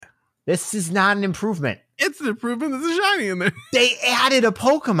This is not an improvement. It's an improvement. There's a shiny in there. They added a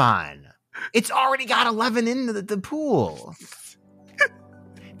Pokemon. It's already got 11 in the pool.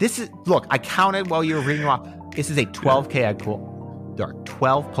 Look, I counted while you were reading off. This is a 12K egg pool. There are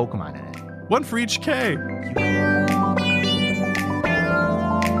 12 Pokemon in it. One for each K.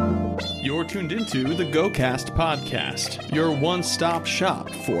 You're tuned into the GoCast podcast, your one-stop shop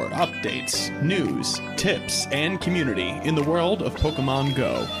for updates, news, tips, and community in the world of Pokemon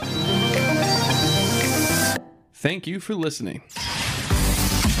Go. Thank you for listening.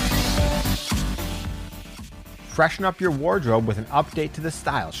 Freshen up your wardrobe with an update to the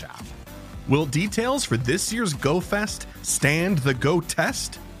Style Shop. Will details for this year's Go Fest stand the Go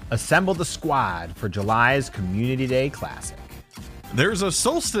Test? Assemble the squad for July's Community Day Classic. There's a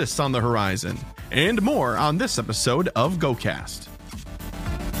solstice on the horizon, and more on this episode of GoCast.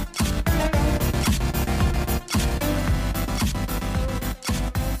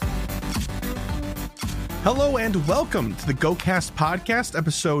 Hello and welcome to the GoCast podcast,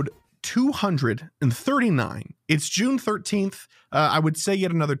 episode 239. It's June 13th. I would say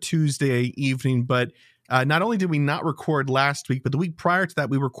yet another Tuesday evening, but not only did we not record last week, but the week prior to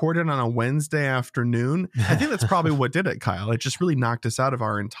that, we recorded on a Wednesday afternoon. I think that's probably what did it, Kyle. It just really knocked us out of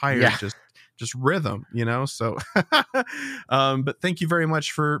our entire just rhythm, you know? So, but thank you very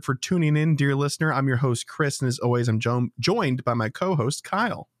much for tuning in, dear listener. I'm your host, Chris, and as always, I'm joined by my co-host,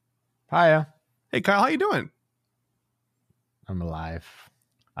 Kyle. Hiya. Hey, Kyle, how you doing? I'm alive.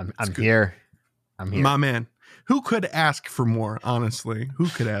 I'm here. I'm here. My man. Who could ask for more, honestly? Who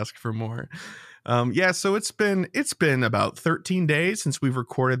could ask for more? So it's been about 13 days since we've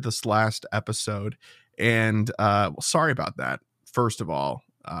recorded this last episode, and sorry about that. First of all,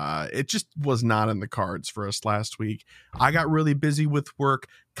 it just was not in the cards for us last week. I got really busy with work.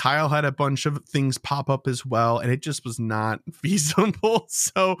 Kyle had a bunch of things pop up as well, and it just was not feasible.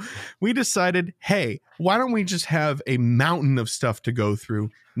 So we decided, hey, why don't we just have a mountain of stuff to go through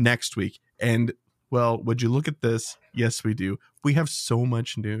next week? And well, would you look at this? Yes, we do. We have so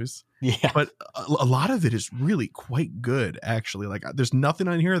much news. Yeah. But a lot of it is really quite good, actually. Like, there's nothing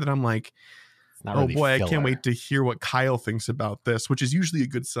on here that I'm like, oh boy, filler. I can't wait to hear what Kyle thinks about this, which is usually a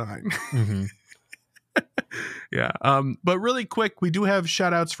good sign. Mm-hmm. Yeah. But really quick, we do have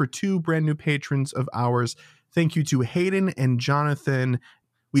shout outs for two brand new patrons of ours. Thank you to Hayden and Jonathan.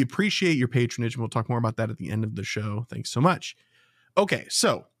 We appreciate your patronage, and we'll talk more about that at the end of the show. Thanks so much. Okay.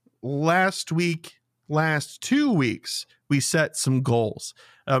 So last 2 weeks, we set some goals.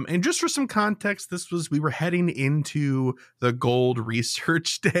 And just for some context, we were heading into the Gold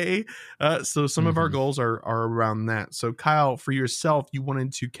Research Day. So some of our goals are around that. So Kyle, for yourself, you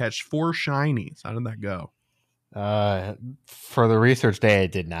wanted to catch 4 shinies. How did that go? For the Research Day,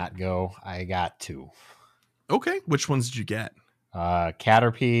 it did not go. I got 2. Okay. Which ones did you get?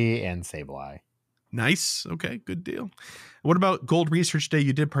 Caterpie and Sableye. Nice. Okay. Good deal. What about Gold Research Day?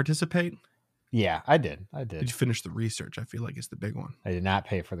 You did participate? Yeah, I did. Did you finish the research? I feel like it's the big one. I did not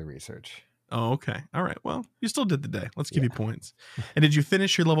pay for the research. Oh, okay. All right. Well, you still did the day. Let's give you points. And did you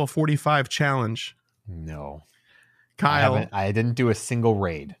finish your level 45 challenge? No. Kyle. I didn't do a single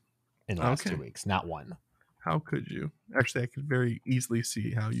raid in the last 2 weeks. Not one. How could you? Actually, I could very easily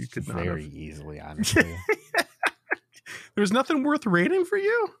see how you could not. Very easily, honestly. There's nothing worth raiding for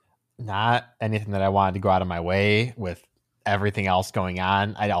you? Not anything that I wanted to go out of my way with everything else going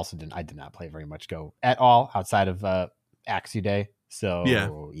on. I did not play very much Go at all outside of Axie Day. So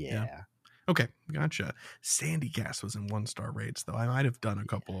yeah. Okay, gotcha. Sandygast was in 1-star raids though. I might have done a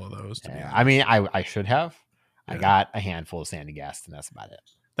couple of those. To be honest. I mean, I should have. Yeah. I got a handful of Sandygast, and that's about it.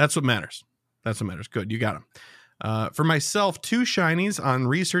 That's what matters. Good, you got them. For myself, 2 shinies on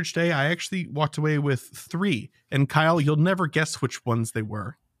Research Day. I actually walked away with 3. And Kyle, you'll never guess which ones they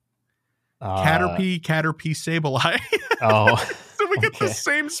were. Caterpie, Sableye. Oh, so we get the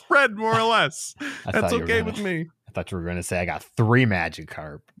same spread, more or less. That's okay with me. I thought you were going to say I got 3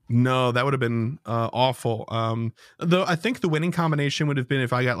 Magikarp. No, that would have been awful. Though I think the winning combination would have been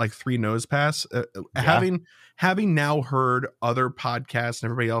if I got like 3 Nosepass. Having now heard other podcasts and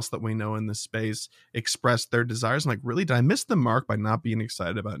everybody else that we know in this space express their desires, I'm like, really, did I miss the mark by not being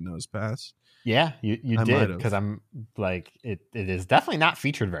excited about Nosepass? Yeah, you did, because I'm like, it is definitely not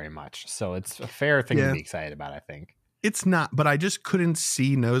featured very much, so it's a fair thing to be excited about, I think. It's not, but I just couldn't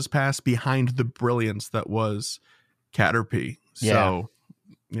see Nosepass behind the brilliance that was Caterpie. So,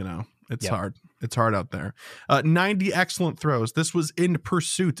 it's hard. It's hard out there. 90 excellent throws. This was in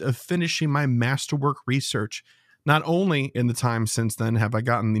pursuit of finishing my masterwork research. Not only in the time since then have I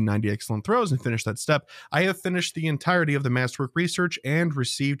gotten the 90 excellent throws and finished that step, I have finished the entirety of the masterwork research and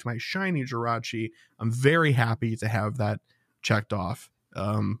received my shiny Jirachi. I'm very happy to have that checked off.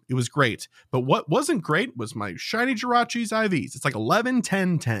 It was great. But what wasn't great was my Shiny Jirachi's IVs. It's like 11,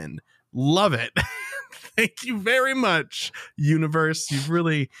 10, 10. Love it. Thank you very much, universe. You've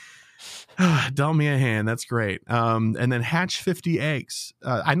really dealt me a hand. That's great. And then hatch 50 eggs.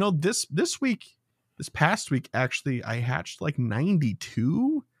 I know this past week, actually, I hatched like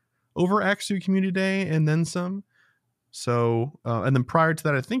 92 over Axu Community Day and then some. So, and then prior to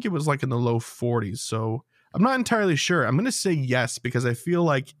that, I think it was like in the low 40s. So I'm not entirely sure. I'm going to say yes, because I feel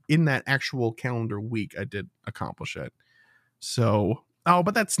like in that actual calendar week, I did accomplish it. So,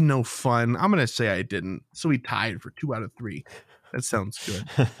 but that's no fun. I'm going to say I didn't. So we tied for 2 out of 3. That sounds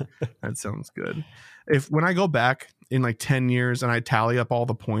good. That sounds good. When I go back in like 10 years and I tally up all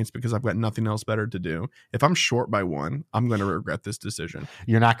the points because I've got nothing else better to do, if I'm short by 1, I'm going to regret this decision.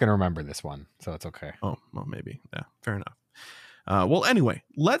 You're not going to remember this one, so it's okay. Oh, well, maybe. Yeah, fair enough. Well, anyway,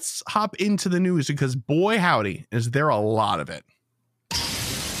 let's hop into the news, because boy, howdy, is there a lot of it.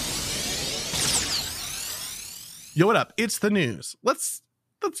 Yo, what up? It's the news. Let's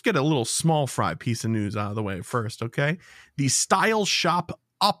get a little small fry piece of news out of the way first, okay? The Style Shop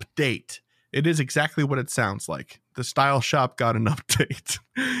update. It is exactly what it sounds like. The Style Shop got an update.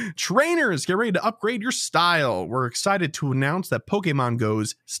 Trainers, get ready to upgrade your style. We're excited to announce that Pokemon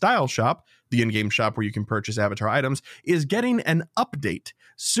Go's Style Shop, the in-game shop where you can purchase avatar items, is getting an update.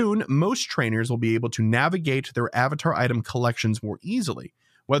 Soon, most trainers will be able to navigate their avatar item collections more easily.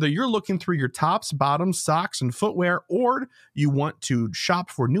 Whether you're looking through your tops, bottoms, socks, and footwear, or you want to shop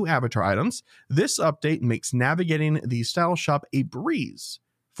for new avatar items, this update makes navigating the Style Shop a breeze.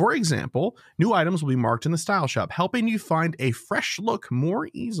 For example, new items will be marked in the Style Shop, helping you find a fresh look more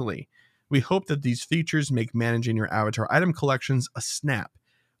easily. We hope that these features make managing your avatar item collections a snap.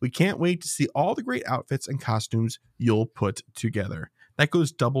 We can't wait to see all the great outfits and costumes you'll put together. That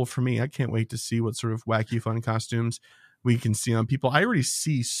goes double for me. I can't wait to see what sort of wacky, fun costumes we can see on people. I already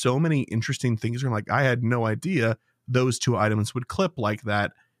see so many interesting things. I'm like, I had no idea those 2 items would clip like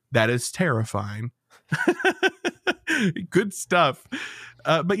that. That is terrifying. Good stuff.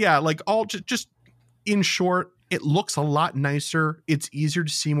 But yeah, like all just in short, it looks a lot nicer. It's easier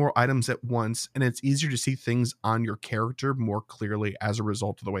to see more items at once, and it's easier to see things on your character more clearly as a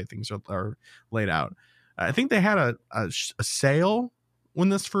result of the way things are laid out. I think they had a sale when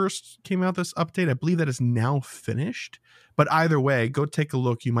this first came out, this update. I believe that is now finished. But either way, go take a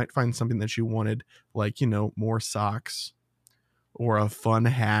look. You might find something that you wanted, like, more socks or a fun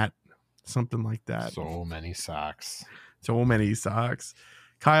hat, something like that. So many socks.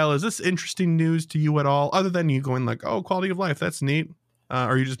 Kyle, is this interesting news to you at all, other than you going like, oh, quality of life, that's neat? Or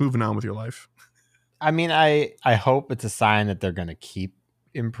are you just moving on with your life? I mean, I hope it's a sign that they're going to keep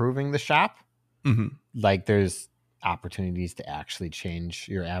improving the shop. Mm-hmm. Like there's opportunities to actually change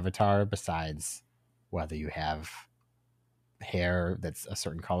your avatar besides whether you have hair that's a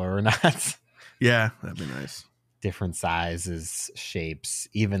certain color or not. Yeah, that'd be nice. Different sizes, shapes,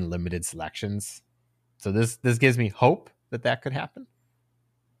 even limited selections. So this gives me hope that could happen.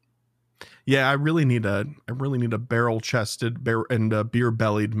 Yeah, I really need a barrel-chested and a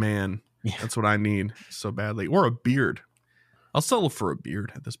beer-bellied man. Yeah. That's what I need so badly. Or a beard. I'll settle for a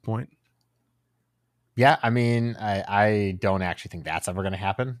beard at this point. Yeah, I mean, I don't actually think that's ever going to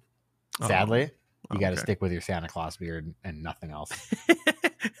happen. Sadly, you got to stick with your Santa Claus beard and nothing else.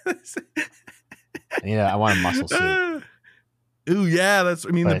 Yeah, I want a muscle suit. Ooh, yeah, that's. I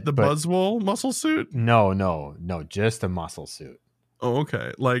mean, the Buzzwole muscle suit. No, just a muscle suit. Oh,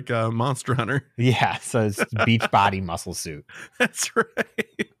 okay, like Monster Hunter. Yeah, so it's Beachbody muscle suit. That's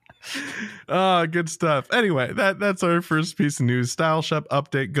right. Good stuff. Anyway, that's our first piece of news. Style Shop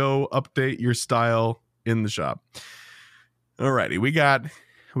update. Go update your style in the shop. Alrighty, we got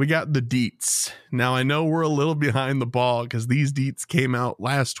the deets. Now I know we're a little behind the ball because these deets came out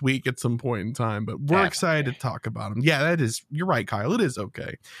last week at some point in time, but we're excited to talk about them. Yeah, you're right, Kyle. It is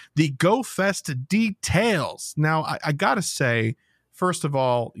okay. The Go Fest details. Now I gotta say, first of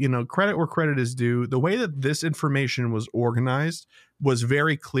all, credit where credit is due. The way that this information was organized was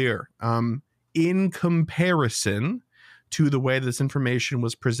very clear. In comparison to the way this information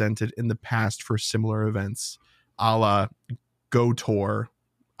was presented in the past for similar events, a la Go Tour,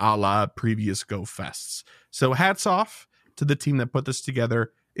 a la previous Go Fests. So hats off to the team that put this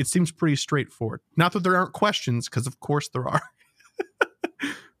together. It seems pretty straightforward. Not that there aren't questions, because of course there are.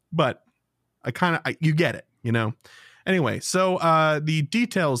 But you get it, Anyway, so the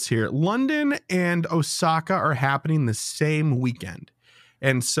details here. London and Osaka are happening the same weekend.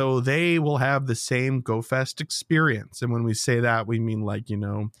 And so they will have the same Go Fest experience. And when we say that, we mean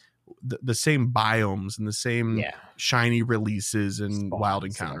the same biomes and the same shiny releases and Spawns wild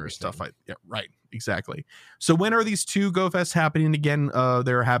encounters stuff. Right, exactly. So when are these two Go Fests happening again?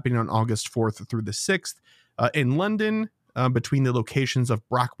 They're happening on August 4th through the 6th in London, between the locations of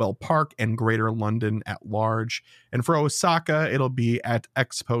Brockwell Park and Greater London at large. And for Osaka, it'll be at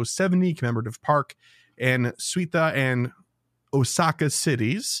Expo 70 Commemorative Park and Suita and Osaka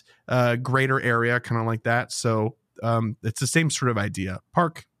cities, greater area, kind of like that. So it's the same sort of idea.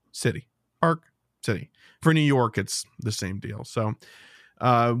 Park, city. For New York, it's the same deal. So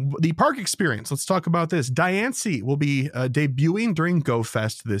the park experience, let's talk about this. Diancie will be debuting during Go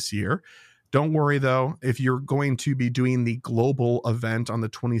Fest this year. Don't worry, though, if you're going to be doing the global event on the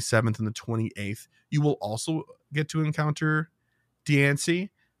 27th and the 28th, you will also get to encounter Diancie.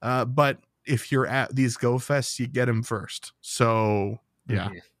 But if you're at these Go Fests, you get them first. So, yeah.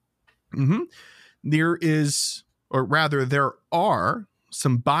 There are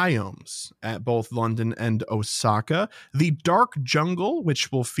some biomes at both London and Osaka. The Dark Jungle,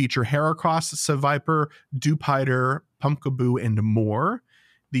 which will feature Heracross, Seviper, Dewpider, Pumpkaboo, and more.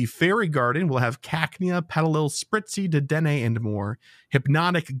 The Fairy Garden will have Cacnea, Petalil, Spritzy, Dedenne, and more.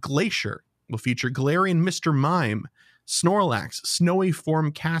 Hypnotic Glacier will feature Galarian Mr. Mime, Snorlax, Snowy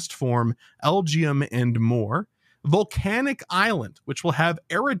Form, Cast Form, Elgium, and more. Volcanic Island, which will have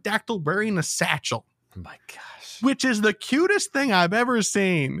Aerodactyl wearing a satchel. Oh my gosh. Which is the cutest thing I've ever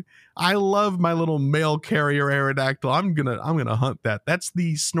seen. I love my little mail carrier Aerodactyl. I'm gonna hunt that. That's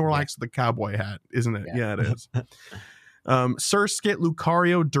the Snorlax with the cowboy hat, isn't it? Yeah, it is. Surskit,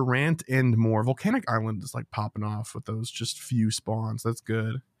 Lucario, Durant, and more. Volcanic Island is like popping off with those just few spawns. That's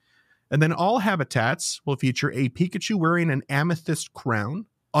good. And then all habitats will feature a Pikachu wearing an amethyst crown,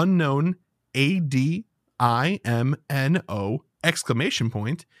 unknown ADIMNO exclamation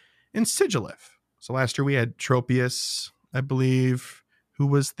point, and Sigilyph. So last year we had Tropius, I believe, I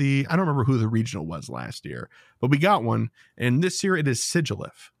don't remember who the regional was last year, but we got one. And this year it is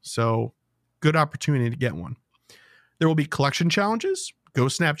Sigilyph. So good opportunity to get one. There will be collection challenges. Go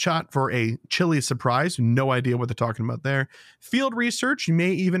Snapshot for a chilly surprise. No idea what they're talking about there. Field research. You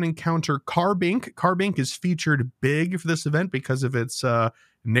may even encounter Carbink. Carbink is featured big for this event because of its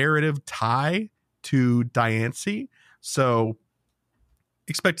narrative tie to Diancie. So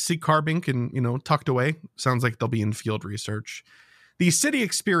expect to see Carbink and, tucked away. Sounds like they'll be in field research. The city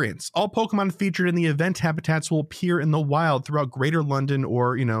experience. All Pokemon featured in the event habitats will appear in the wild throughout Greater London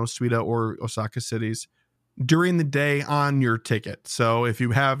or, Suita or Osaka cities during the day on your ticket. So if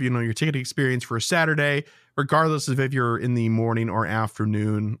you have, your ticket experience for a Saturday, regardless of if you're in the morning or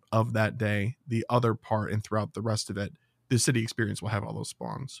afternoon of that day, the other part and throughout the rest of it, the city experience will have all those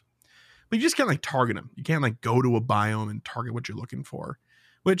spawns. But you just can't target them. You can't go to a biome and target what you're looking for,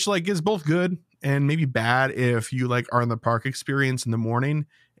 which is both good and maybe bad if you are in the park experience in the morning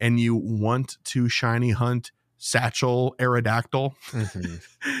and you want to shiny hunt Satchel Aerodactyl.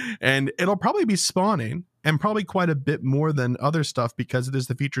 And it'll probably be spawning and probably quite a bit more than other stuff because it is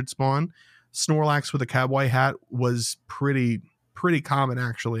the featured spawn. Snorlax with a cowboy hat was pretty common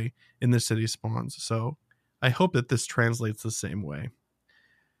actually in the city spawns. So I hope that this translates the same way.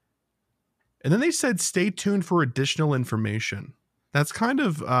 And then they said, stay tuned for additional information. That's kind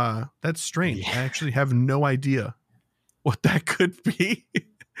of, that's strange. Yeah. I actually have no idea what that could be.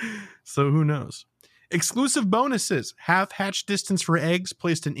 So who knows? Exclusive bonuses. Half hatch distance for eggs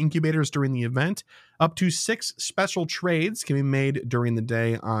placed in incubators during the event. Up to 6 special trades can be made during the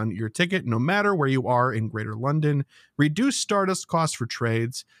day on your ticket, no matter where you are in Greater London. Reduced Stardust cost for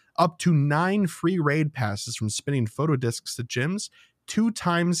trades. Up to 9 free raid passes from spinning photo discs at gyms. 2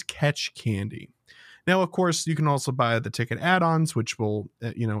 times catch candy. Now, of course, you can also buy the ticket add-ons, which will,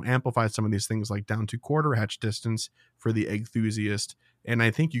 amplify some of these things like down to quarter hatch distance for the egg enthusiast. And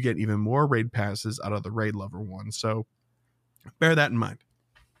I think you get even more raid passes out of the raid lover one. So bear that in mind.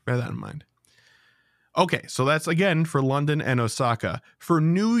 Okay, so that's again for London and Osaka. For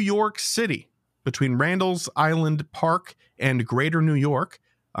New York City, between Randall's Island Park and Greater New York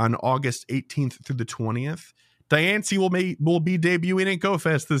on August 18th through the 20th, Diancie will be debuting at Go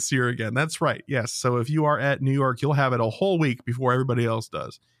Fest this year again. That's right. Yes. So if you are at New York, you'll have it a whole week before everybody else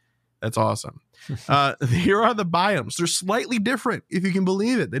does. That's awesome. Here are the biomes. They're slightly different, if you can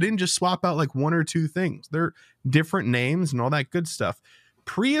believe it. They didn't just swap out 1 or 2 things. They're different names and all that good stuff.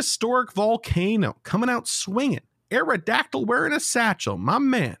 Prehistoric Volcano coming out swinging. Aerodactyl wearing a satchel. My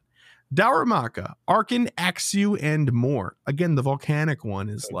man. Darumaka, Arcan, Axew, and more. Again, the volcanic one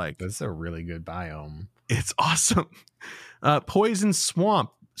is that's a really good biome. It's awesome. Poison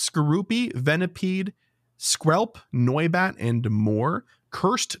Swamp, Skorupi, Venipede, Skrelp, Noibat, and more.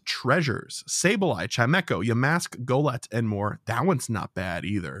 Cursed Treasures, Sableye, Chimecho, Yamask, Golett, and more. That one's not bad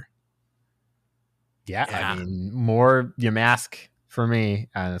either. Yeah, I mean, more Yamask for me,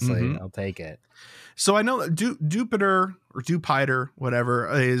 honestly. Mhm. I'll take it. So I know that Dupiter or Dupiter,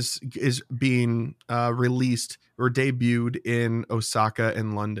 whatever, is being released or debuted in Osaka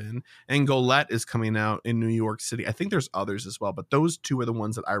and London, and Golett is coming out in New York City. I think there's others as well, but those two are the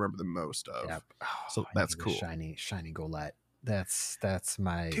ones that I remember the most of. Yep. Oh, so I that's need a cool. Shiny Golett. That's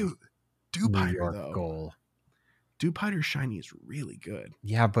my Dude, New Dupiter York though. goal. Dupiter shiny is really good.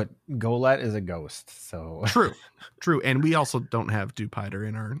 Yeah, but Golett is a ghost, so True, and we also don't have Dupiter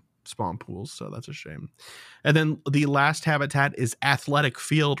in our spawn pools, so that's a shame. And then the last habitat is Athletic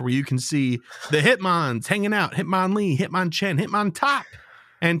Field, where you can see the Hitmons hanging out: Hitmonlee, Hitmonchan, Hitmontop,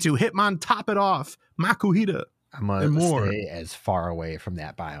 and to Hitmontop it off, Makuhita. I'm gonna stay as far away from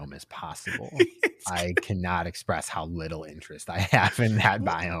that biome as possible. I cannot express how little interest I have in that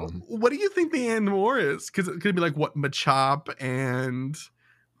biome. What do you think the and more is? Because it could be like what Machop and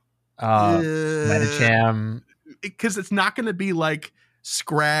Medicham. Because it's not going to be like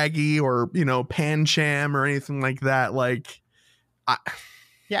Scraggy or Pancham or anything like that. Like, I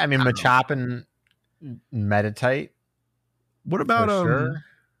mean Machop and Meditite. What about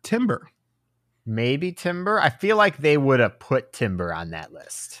Timber? Maybe Timber. I feel like they would have put Timber on that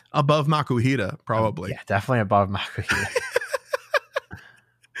list above Makuhita, probably. Yeah, definitely above Makuhita.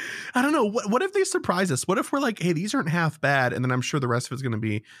 I don't know. What if they surprise us? What if we're like, hey, these aren't half bad, and then I'm sure the rest of it's going to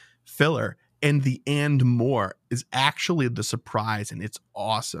be filler, and the and more is actually the surprise, and it's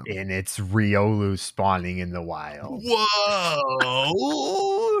awesome. And it's Riolu spawning in the wild. Whoa!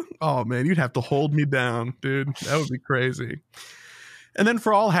 Oh man, you'd have to hold me down, dude. That would be crazy. And then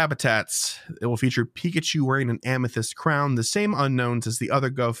for all habitats, it will feature Pikachu wearing an amethyst crown, the same unknowns as the other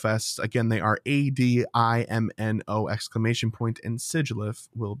Go Fests. Again, they are ADIMNO ! And Sigilyph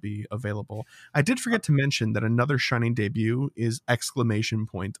will be available. I did forget to mention that another Shining debut is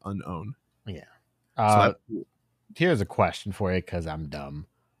 !unknown. Yeah. Here's a question for you because I'm dumb.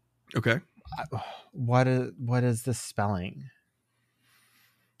 Okay. What is the spelling?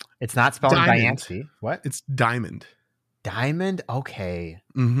 It's not spelled Diancie. What? It's Diamond. Diamond? Okay.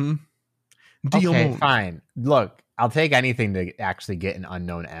 Mm-hmm. Okay, fine. Look, I'll take anything to actually get an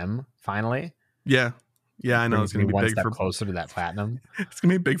unknown M, finally. Yeah. Yeah, I know. It's going to be one big step closer to that platinum. It's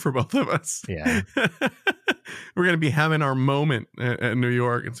going to be big for both of us. Yeah. We're going to be having our moment at New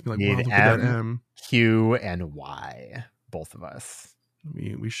York. It's going to be like, wow, look at that M. Q, and Y. Both of us.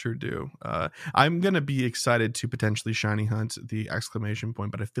 We sure do. I'm going to be excited to potentially shiny hunt the !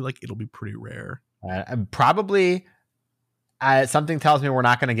 But I feel like it'll be pretty rare. Probably... something tells me we're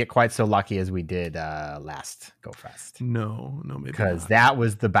not going to get quite so lucky as we did last Go Fest. No, maybe because that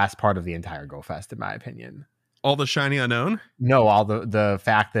was the best part of the entire Go Fest, in my opinion. All the shiny unknown? No, all the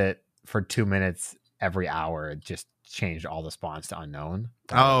fact that for 2 minutes every hour it just changed all the spawns to unknown.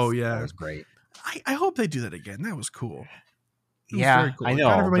 That was great. I hope they do that again. That was cool. Very cool. I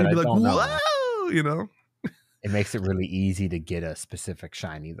know. Everybody be like, whoa, It makes it really easy to get a specific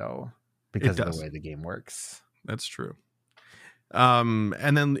shiny though, because of the way the game works. That's true.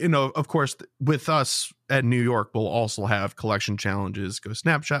 And then, of course, with us at New York, we'll also have collection challenges, Go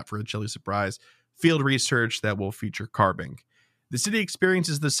Snapshot for a chilly surprise, field research that will feature carbing. The city experience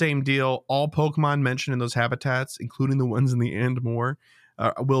is the same deal. All Pokemon mentioned in those habitats, including the ones in the and more,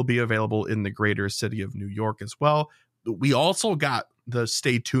 will be available in the greater city of New York as well. We also got the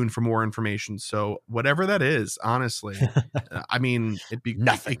stay tuned for more information. So whatever that is, honestly, I mean, it'd be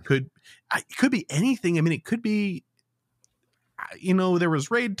nothing. It could be anything. I mean, it could be, there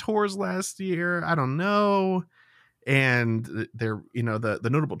was raid tours last year. I don't know. And there, the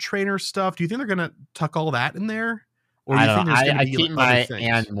notable trainer stuff. Do you think they're going to tuck all that in there? Or do you think there's going to be keep my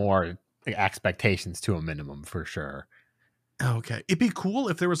and more expectations to a minimum for sure. Okay. It'd be cool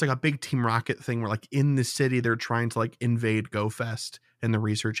if there was like a big Team Rocket thing where like in the city, they're trying to like invade Go Fest and the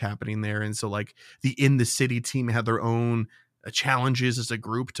research happening there. And so like the in the city team had their own challenges as a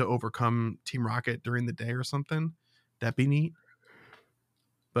group to overcome Team Rocket during the day or something. That'd be neat.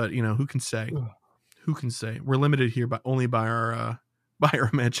 But who can say? Who can say? We're limited here only by our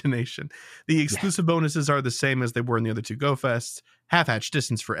imagination. The exclusive bonuses are the same as they were in the other two Go Fests. Half-hatch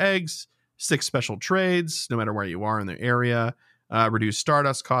distance for eggs, 6 special trades, no matter where you are in the area, reduced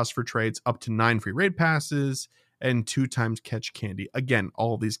Stardust costs for trades, up to 9 free raid passes, and 2 times catch candy. Again,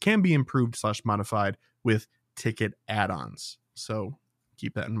 all of these can be improved / modified with ticket add-ons. So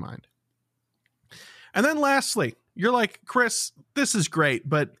keep that in mind. And then lastly, you're like, Chris, this is great,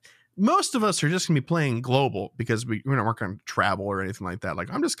 but most of us are just going to be playing global because we're not going to travel or anything like that. Like,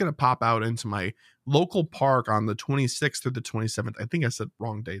 I'm just going to pop out into my local park on the 26th or the 27th. I think I said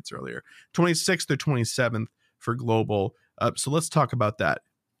wrong dates earlier. 26th or 27th for global. So let's talk about that.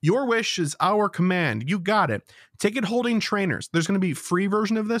 Your wish is our command. You got it. Ticket holding trainers. There's going to be a free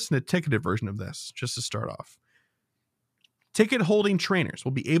version of this and a ticketed version of this, just to start off. Ticket holding trainers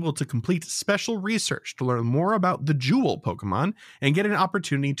will be able to complete special research to learn more about the Jewel Pokemon and get an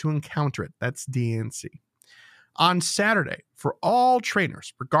opportunity to encounter it. That's DNC. On Saturday, for all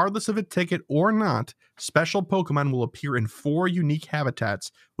trainers, regardless of a ticket or not, special Pokemon will appear in 4 unique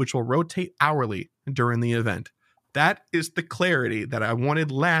habitats, which will rotate hourly during the event. That is the clarity that I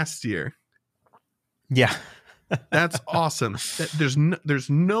wanted last year. Yeah. That's awesome. There's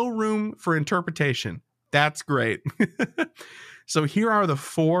no room for interpretation. That's great. So here are the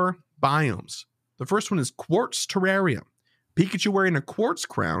 4 biomes. The first one is Quartz Terrarium. Pikachu wearing a quartz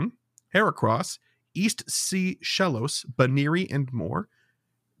crown, Heracross, East Sea Shellos, Baniri, and more.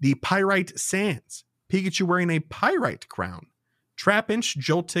 The Pyrite Sands. Pikachu wearing a Pyrite crown, Trapinch,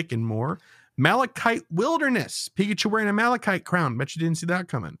 Joltik, and more. Malachite Wilderness. Pikachu wearing a Malachite crown. Bet you didn't see that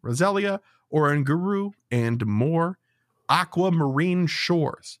coming. Roselia, Oranguru, and more. Aquamarine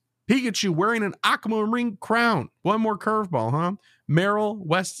Shores. Pikachu wearing an Aquamarine crown. One more curveball, huh? Meryl,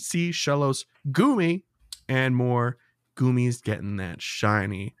 West Sea Shellos, Goomy, and more. Goomy's getting that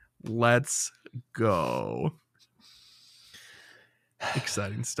shiny. Let's go.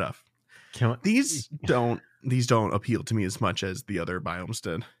 Exciting stuff. These don't appeal to me as much as the other biomes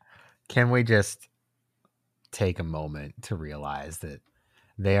did. Can we just take a moment to realize that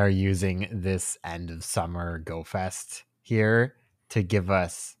they are using this end of summer Go Fest here to give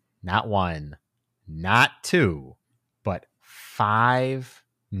us not 1, not 2, but 5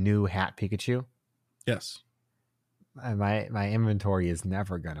 new Hat Pikachu? Yes. My inventory is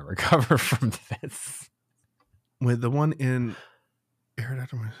never going to recover from this. With the one in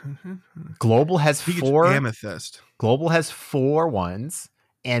Global has Pikachu 4 Amethyst. Global has 4 ones,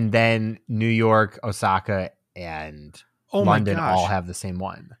 and then New York, Osaka, and London all have the same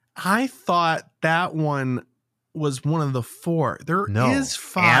one. I thought that one was one of the 4. There is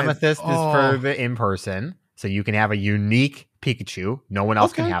 5. Amethyst is for the in-person, so you can have a unique Pikachu. No one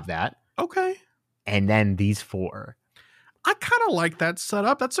else can have that. Okay. And then these 4. I kind of like that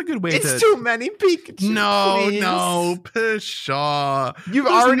setup. That's a good way It's too many Pikachu. No, Pshaw. You've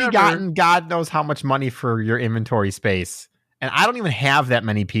already gotten God knows how much money for your inventory space. And I don't even have that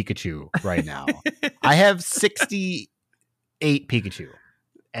many Pikachu right now. I have 68 Pikachu.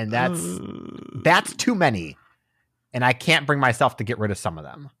 And that's too many. And I can't bring myself to get rid of some of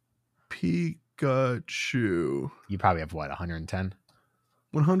them. Pikachu. You probably have what, 110?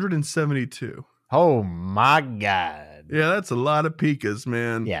 172. Oh my God. Yeah, that's a lot of Pikas,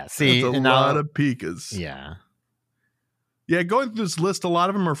 man. Yeah, see, that's a lot of Pikas. Yeah. Yeah, going through this list, a lot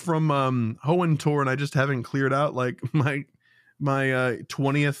of them are from Hoenn Tour, and I just haven't cleared out like my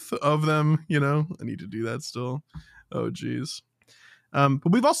 20th of them, you know. I need to do that still. Oh geez.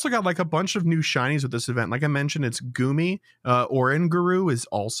 But we've also got like a bunch of new shinies with this event. Like I mentioned, it's Goomy. Oranguru is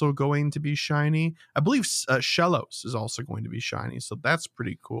also going to be shiny. I believe Shellos is also going to be shiny. So that's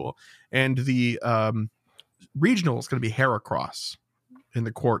pretty cool. And the regional is going to be Heracross in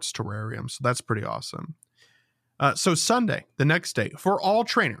the Quartz Terrarium. So that's pretty awesome. So Sunday, the next day, for all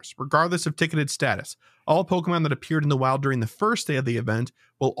trainers, regardless of ticketed status, all Pokemon that appeared in the wild during the first day of the event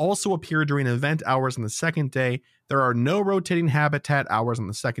will also appear during event hours on the second day. There are no rotating habitat hours on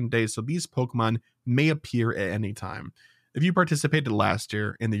the second day, so these Pokemon may appear at any time. If you participated last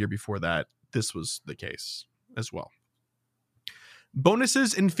year and the year before that, this was the case as well.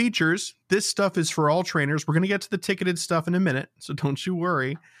 Bonuses and features. This stuff is for all trainers. We're going to get to the ticketed stuff in a minute, so don't you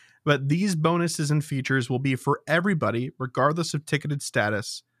worry. But these bonuses and features will be for everybody, regardless of ticketed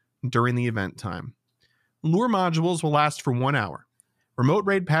status, during the event time. Lure modules will last for 1 hour. Remote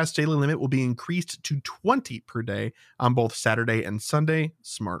Raid Pass daily limit will be increased to 20 per day on both Saturday and Sunday.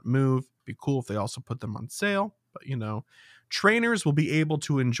 Smart move. Be cool if they also put them on sale, but you know. Trainers will be able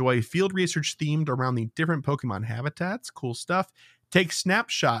to enjoy field research themed around the different Pokemon habitats. Cool stuff. Take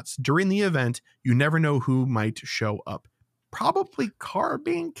snapshots during the event. You never know who might show up. Probably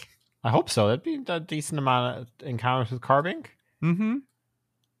Carbink. I hope so. That'd be a decent amount of encounters with Carbink. Mm-hmm.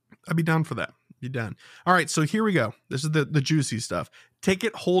 I'd be down for that. Be done. All right, so here we go. This is the juicy stuff.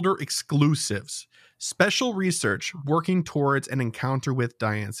 Ticket holder exclusives. Special research working towards an encounter with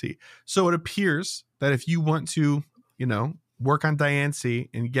Diancie. So it appears that if you want to, you know, work on Diancie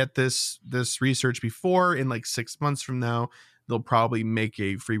and get this research before, in like 6 months from now, they'll probably make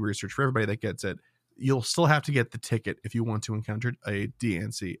a free research for everybody that gets it. You'll still have to get the ticket if you want to encounter a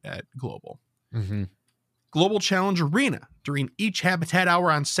Diancie at Global. Mm-hmm. Global Challenge Arena during each habitat hour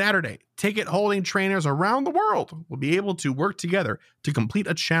on Saturday. Ticket holding trainers around the world will be able to work together to complete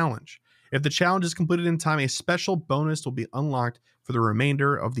a challenge. If the challenge is completed in time, a special bonus will be unlocked for for the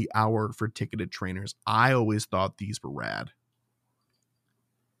remainder of the hour for ticketed trainers. I always thought these were rad.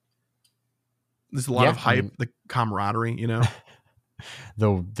 There's a lot of hype, the camaraderie, you know.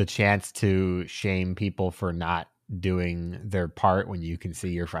 The chance to shame people for not doing their part when you can see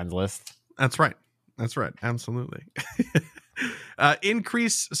your friends list. That's right. Absolutely. I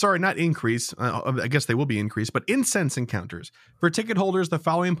guess they will be increased, but incense encounters. For ticket holders, the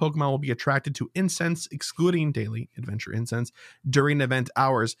following Pokemon will be attracted to incense, excluding daily adventure incense, during event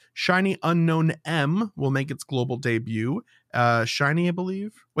hours. Shiny Unknown M will make its global debut. Shiny, I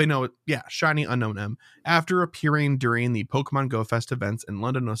believe. Shiny Unknown M, after appearing during the Pokemon Go Fest events in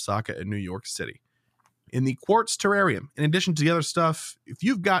London, Osaka, and New York City. In the Quartz Terrarium, in addition to the other stuff, if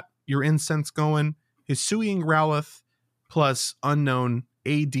you've got your incense going, Hisuian Growlithe plus unknown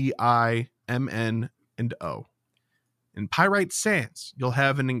ADI, MN, and O. In Pyrite Sands, you'll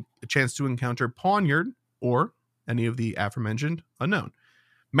have a chance to encounter Pawniard or any of the aforementioned unknown.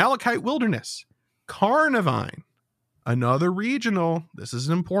 Malachite Wilderness, Carnivine, another regional. This is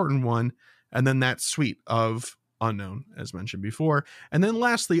an important one. And then that suite of unknown, as mentioned before. And then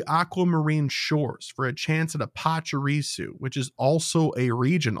lastly, Aquamarine Shores for a chance at a Pachirisu, which is also a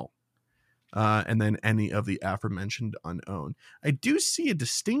regional. And then any of the aforementioned unknown. I do see a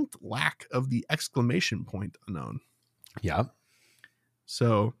distinct lack of the exclamation point unknown. Yeah.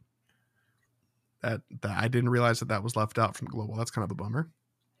 So that I didn't realize that was left out from global. That's kind of a bummer.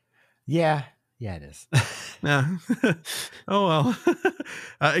 Yeah, it is. Yeah. Oh well.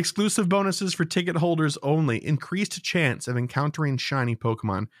 Exclusive bonuses for ticket holders only. Increased chance of encountering shiny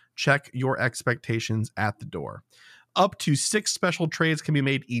Pokemon. Check your expectations at the door. Up to 6 special trades can be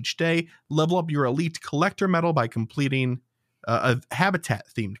made each day. Level up your elite collector medal by completing a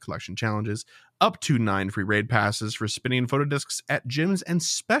habitat-themed collection challenges. Up to 9 free raid passes for spinning photo discs at gyms, and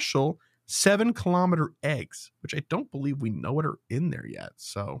special 7-kilometer eggs, which I don't believe we know what are in there yet.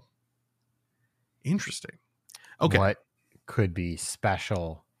 So, interesting. Okay. What could be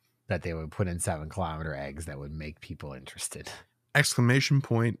special that they would put in 7-kilometer eggs that would make people interested? Exclamation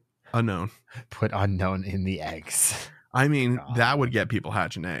point. Unknown. Put unknown in the eggs. I mean, that would get people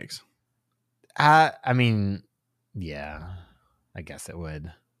hatching eggs. I mean, yeah, I guess it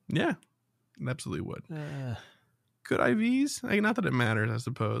would. Yeah, it absolutely would. Good IVs? Not that it matters, I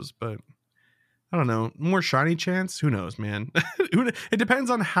suppose, but I don't know. More shiny chance? Who knows, man? It depends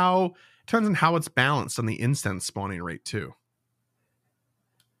on how it's balanced on the instance spawning rate too.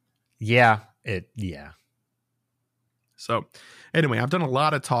 Yeah. So anyway, I've done a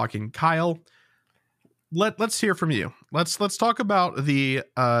lot of talking. Kyle, let's hear from you. Let's talk about the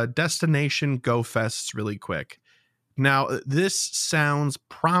Destination Go Fests really quick. Now, this sounds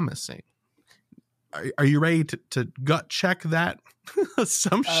promising. Are you ready to gut check that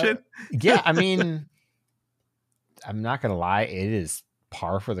assumption? Yeah, I mean, I'm not going to lie. It is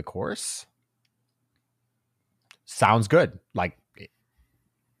par for the course. Sounds good. Like,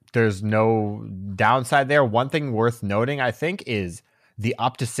 there's no downside there. One thing worth noting, I think, is the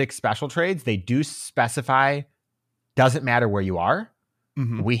up to 6 special trades. They do specify, doesn't matter where you are.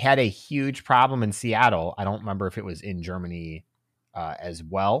 Mm-hmm. We had a huge problem in Seattle. I don't remember if it was in Germany as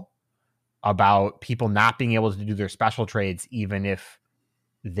well, about people not being able to do their special trades, even if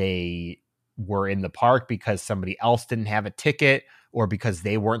they were in the park because somebody else didn't have a ticket, or because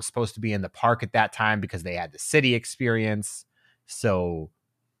they weren't supposed to be in the park at that time because they had the city experience. So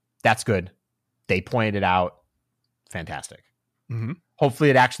that's good. They pointed it out. Fantastic. Mm-hmm. Hopefully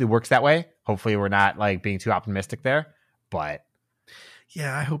it actually works that way. Hopefully we're not like being too optimistic there, but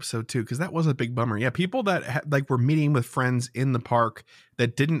yeah, I hope so too, because that was a big bummer. Yeah, people that were meeting with friends in the park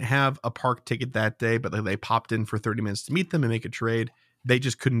that didn't have a park ticket that day, but they popped in for 30 minutes to meet them and make a trade. They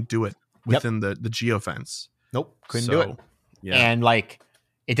just couldn't do it within the geofence. Nope, couldn't do it. Yeah. And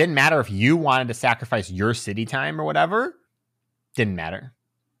it didn't matter if you wanted to sacrifice your city time or whatever. Didn't matter.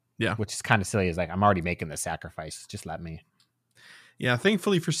 Yeah. Which is kind of silly. Is I'm already making the sacrifice. Just let me. Yeah.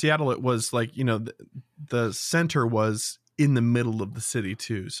 Thankfully for Seattle, it was the center was in the middle of the city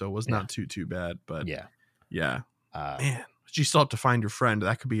too. So it was not too bad, but yeah. Man, but you still have to find your friend.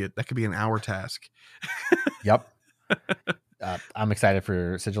 That could be an hour task. Yep. I'm excited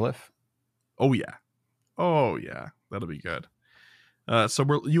for Sigilif. Oh yeah. That'll be good.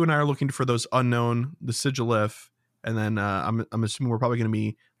 So you and I are looking for those unknown, the Sigilif. And then I'm assuming we're probably going to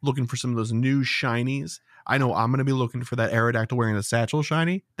be looking for some of those new shinies. I know I'm going to be looking for that Aerodactyl wearing a satchel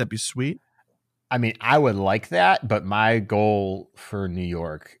shiny. That'd be sweet. I mean, I would like that, but my goal for New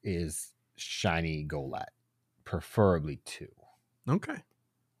York is shiny Golett, preferably 2. Okay.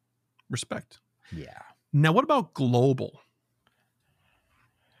 Respect. Yeah. Now, what about global?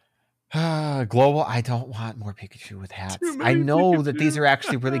 Global, I don't want more Pikachu with hats. Too I many know that these Pikachu. are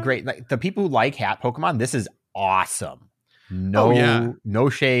actually really great. Like the people who like hat Pokemon, this is awesome. No, Oh, yeah. no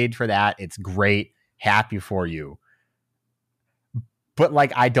shade for that. It's great. Happy for you. But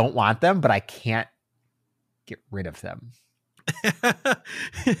like, I don't want them, but I can't get rid of them.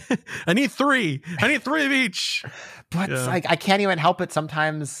 I need 3. I need 3 of each. But Yeah. like, I can't even help it.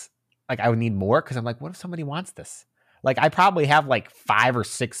 Sometimes like I would need more because I'm like, what if somebody wants this? Like I probably have like 5 or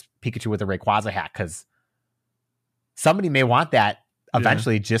 6 Pikachu with a Rayquaza hat because somebody may want that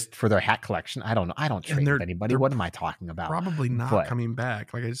eventually just for their hat collection. I don't know. I don't trade with anybody. What am I talking about? Probably not But- coming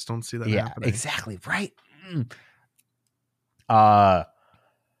back. Like I just don't see that Yeah, happening. exactly. Right.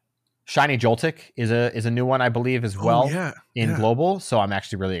 Shiny Joltik is a new one, I believe, as well in global. So I'm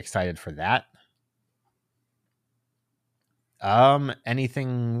actually really excited for that.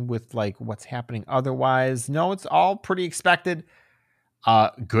 Anything with like what's happening otherwise? No, it's all pretty expected.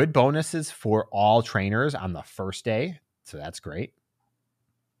 Good bonuses for all trainers on the first day. So that's great.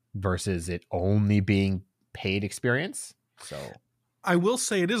 Versus it only being paid experience. So I will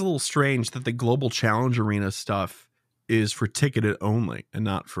say it is a little strange that the Global Challenge Arena stuff is for ticketed only and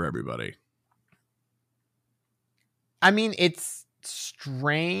not for everybody. I mean, it's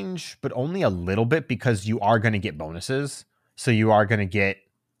strange, but only a little bit because you are going to get bonuses. So you are going to get,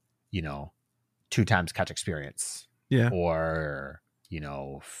 2 times catch experience. Yeah. Or,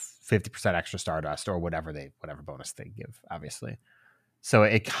 50% extra Stardust or whatever bonus they give, obviously. So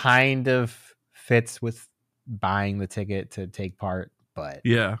it kind of fits with buying the ticket to take part, but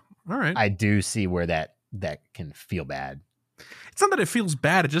Yeah. All right. I do see where that can feel bad. It's not that it feels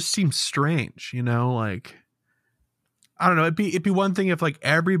bad. It just seems strange, like I don't know. It'd be one thing if like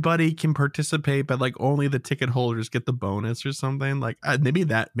everybody can participate, but like only the ticket holders get the bonus or something. Like maybe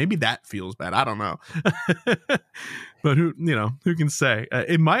that feels bad. I don't know. But who can say?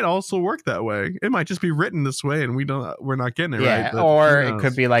 It might also work that way. It might just be written this way, and we're not getting it right. But or who it knows?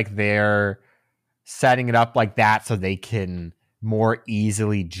 could be like they're setting it up like that so they can more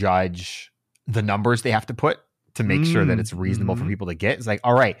easily judge the numbers they have to put to make sure that it's reasonable for people to get. It's like,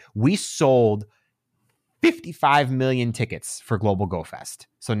 all right, we sold 55 million tickets for Global Go Fest.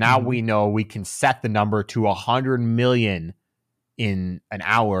 So now we know we can set the number to 100 million in an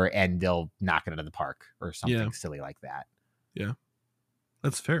hour and they'll knock it out of the park or something silly like that. Yeah,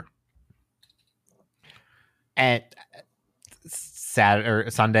 that's fair. And Saturday or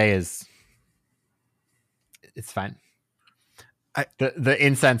Sunday it's fine. The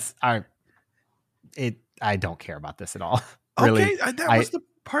incense I don't care about this at all. Really. Okay, that was the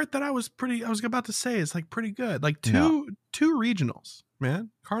part that I was about to say is like pretty good. Like two regionals, man.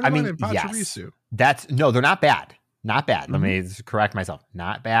 Carnivine and Pachirisu. Yes. They're not bad. Not bad. Let me correct myself.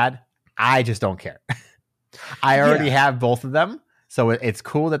 Not bad. I just don't care. I already have both of them. So it's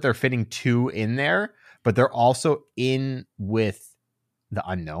cool that they're fitting 2 in there, but they're also in with the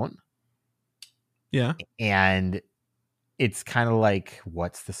unknown. Yeah. And it's kind of like,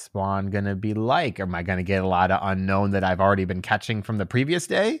 what's the spawn going to be like? Am I going to get a lot of unknown that I've already been catching from the previous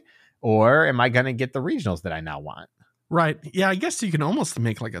day? Or am I going to get the regionals that I now want? Right. Yeah, I guess you can almost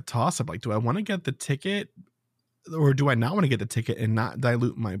make like a toss-up. Like, do I want to get the ticket or do I not want to get the ticket and not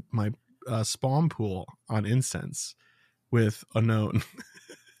dilute my spawn pool on incense with unknown?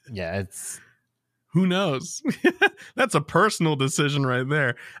 Yeah, it's... Who knows? That's a personal decision right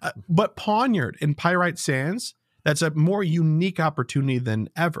there. But Pawniard and Pyrite Sands, that's a more unique opportunity than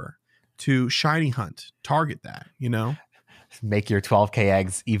ever to shiny hunt, target that, Make your 12K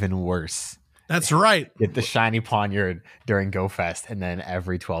eggs even worse. That's right. Get the shiny Pawniard during Go Fest, and then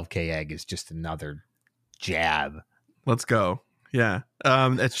every 12K egg is just another jab. Let's go. Yeah.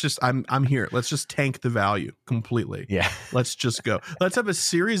 It's just I'm here. Let's just tank the value completely. Yeah. Let's just go. Let's have a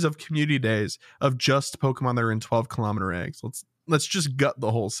series of community days of just Pokemon that are in 12-kilometer eggs. Let's just gut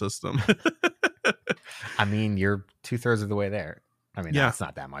the whole system. I mean, you're 2/3 of the way there. I mean, it's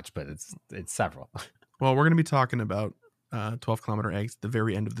not that much, but it's several. Well, we're going to be talking about 12-kilometer eggs at the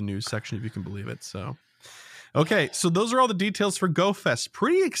very end of the news section, if you can believe it. So, okay, so those are all the details for Go Fest.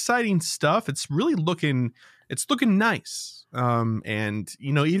 Pretty exciting stuff. It's really looking nice. And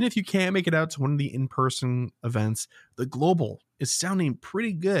even if you can't make it out to one of the in-person events, the global is sounding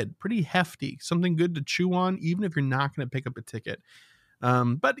pretty good, pretty hefty, something good to chew on, even if you're not going to pick up a ticket.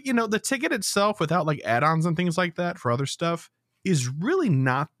 But the ticket itself without like add-ons and things like that for other stuff is really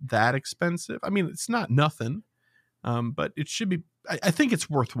not that expensive. I mean, it's not nothing. But it should be, I think it's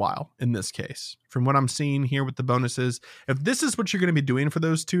worthwhile in this case. From what I'm seeing here with the bonuses, if this is what you're going to be doing for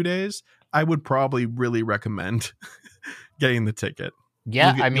those 2 days, I would probably really recommend getting the ticket.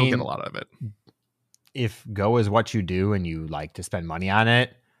 Yeah, you'll get a lot of it. If Go is what you do and you like to spend money on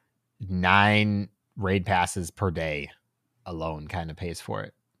it, 9 raid passes per day alone kind of pays for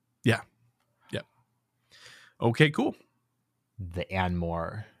it. Okay, cool. And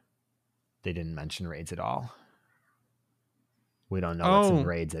more. They didn't mention raids at all. We don't know what's in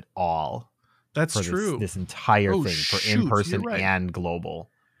raids at all. That's for true. This entire thing for in-person and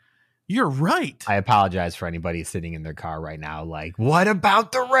global. You're right. I apologize for anybody sitting in their car right now like, what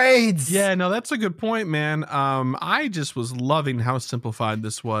about the raids? Yeah, no, that's a good point, man. I just was loving how simplified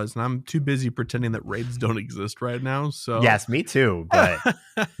this was, and I'm too busy pretending that raids don't exist right now. So yes, me too. But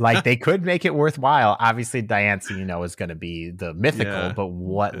like, they could make it worthwhile. Obviously, Diancie, is going to be the mythical. But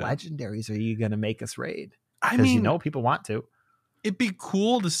what legendaries are you going to make us raid? Because people want to. It'd be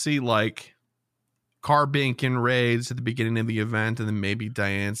cool to see like Carbink raids at the beginning of the event, and then maybe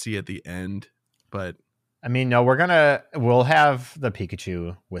Diancie at the end. But no, we'll have the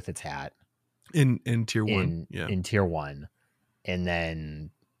Pikachu with its hat in tier 1. In tier 1. And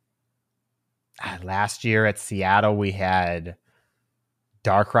then last year at Seattle we had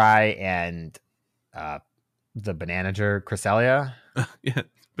Darkrai and the Bananager Cresselia. Yeah,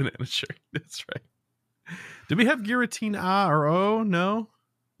 Bananager. That's right. Did we have Giratina or O? No.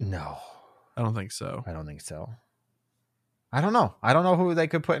 I don't think so. I don't know. I don't know who they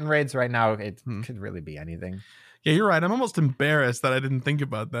could put in raids right now. It could really be anything. Yeah, you're right. I'm almost embarrassed that I didn't think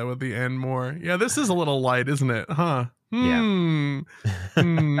about that with the end more. Yeah, this is a little light, isn't it? Huh? Yeah.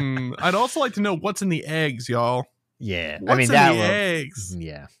 I'd also like to know what's in the eggs, y'all. Yeah. What's in the eggs?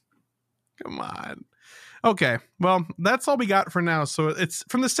 Yeah. Come on. Okay. Well, that's all we got for now. So it's,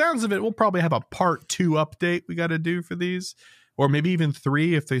 from the sounds of it, we'll probably have a part 2 update we got to do for these. Or maybe even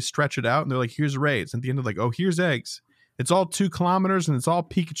 3 if they stretch it out and they're like, here's raids. At the end of like, oh, here's eggs. It's all 2 kilometers and it's all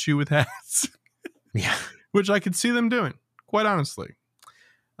Pikachu with hats. Yeah. Which I could see them doing, quite honestly.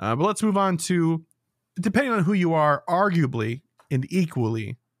 But let's move on to, depending on who you are, arguably and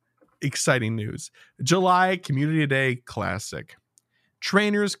equally exciting news. July Community Day Classic.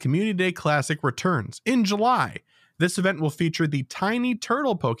 Trainers Community Day Classic returns in July. This event will feature the tiny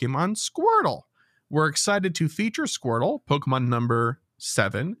turtle Pokemon Squirtle. We're excited to feature Squirtle, Pokemon number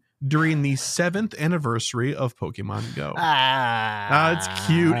 7, during the 7th anniversary of Pokemon Go. It's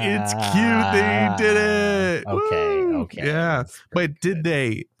cute. It's cute. They did it. Okay. Yeah. But did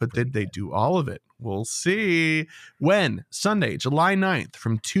they do all of it? We'll see. When? Sunday, July 9th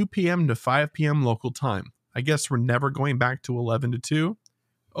from 2 p.m. to 5 p.m. local time. I guess we're never going back to 11 to 2.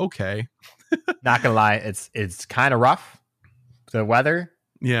 Okay. Not gonna lie, it's kind of rough. The weather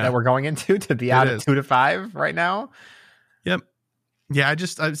that we're going into to be out at 2 to 5 right now. Yep. Yeah,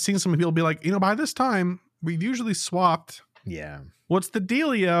 I've seen some people be like, by this time we've usually swapped. Yeah. What's the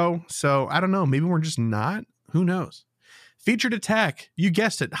dealio? So I don't know. Maybe we're just not. Who knows? Featured attack. You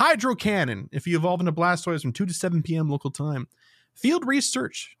guessed it. Hydro Cannon. If you evolve into Blastoise from 2 to 7 p.m. local time. Field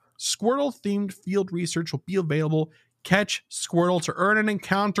research. Squirtle themed field research will be available. Catch Squirtle to earn an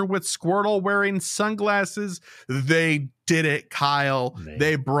encounter with Squirtle wearing sunglasses. They did it, Kyle.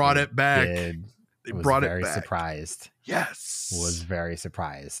 They brought it back. They brought it back. Very surprised. Yes. Was very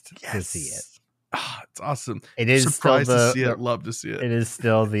surprised to see it. It's awesome. It is surprised still to see it. Love to see it. It is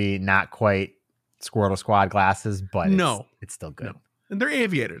still the not quite Squirtle Squad glasses, but it's still good. No. And they're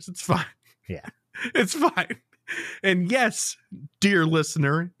aviators. It's fine. Yeah. It's fine. And yes, dear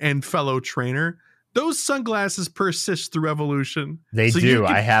listener and fellow trainer, those sunglasses persist through evolution. They do.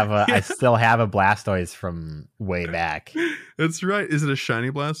 I still have a Blastoise from way back. That's right. Is it a shiny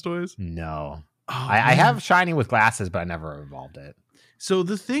Blastoise? No. I have shiny with glasses, but I never evolved it. So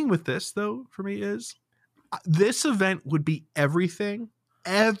the thing with this, though, for me is this event would be everything,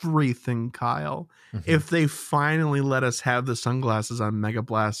 Kyle, if they finally let us have the sunglasses on Mega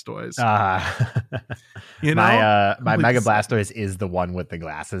Blastoise. My Mega Blastoise is the one with the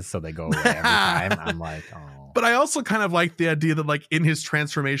glasses, so they go away every time. I'm like, oh. But I also kind of like the idea that, like, in his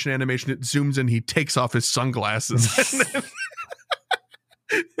transformation animation, it zooms in, he takes off his sunglasses,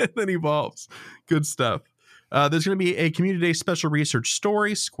 and then evolves. Good stuff. There's going to be a Community Day special research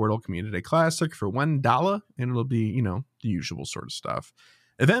story, Squirtle Community Day Classic for $1, and it'll be, the usual sort of stuff.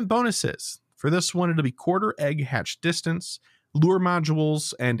 Event bonuses. For this one, it'll be quarter egg hatch distance, lure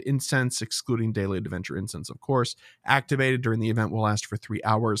modules, and incense, excluding daily adventure incense, of course, activated during the event will last for 3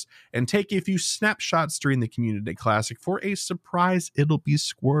 hours, and take a few snapshots during the Community Day Classic for a surprise. It'll be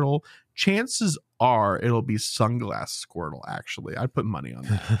Squirtle. Chances are it'll be Sunglass Squirtle, actually. I'd put money on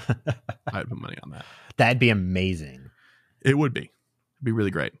that. That'd be amazing. It would be. It'd be really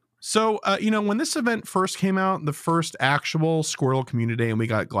great. So, when this event first came out, the first actual Squirtle Community Day, and we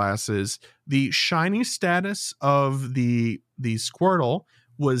got glasses, the shiny status of the Squirtle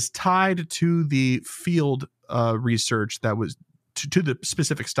was tied to the field research that was to the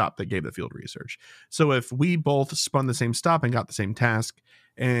specific stop that gave the field research. So if we both spun the same stop and got the same task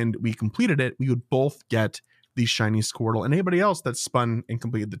and we completed it, we would both get the shiny Squirtle and anybody else that spun and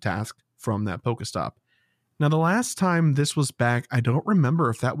completed the task from that Pokestop. Now, the last time this was back, I don't remember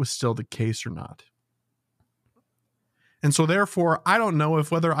if that was still the case or not. And so therefore, I don't know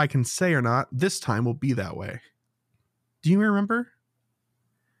if whether I can say or not this time will be that way. Do you remember?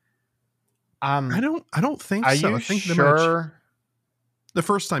 I don't think are so. you I think sure? The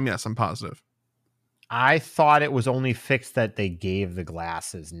first time, yes, I'm positive. I thought it was only fixed that they gave the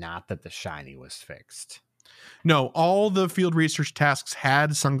glasses, not that the shiny was fixed. No, all the field research tasks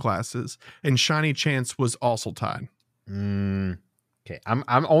had sunglasses, and Shiny Chance was also tied. Okay, I'm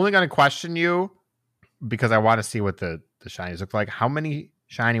only going to question you because I want to see what the shinies look like. How many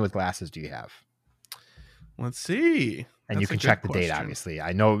shiny with glasses do you have? Let's see. And That's you can a good check the date, question. obviously.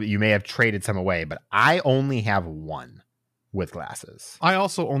 I know you may have traded some away, but I only have one with glasses. I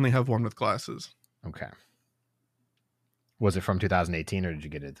also only have one with glasses. Okay. Was it from 2018 or did you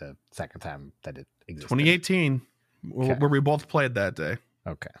get it the second time that it existed? 2018, Okay. where we both played that day.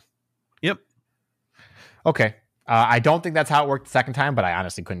 Okay. Yep. Okay. I don't think that's how it worked the second time, but I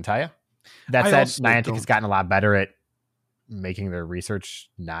honestly couldn't tell you. That I said, also Niantic don't- has gotten a lot better at making their research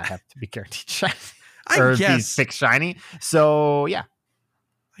not have to be guaranteed shiny I or be guess. fixed shiny. So yeah,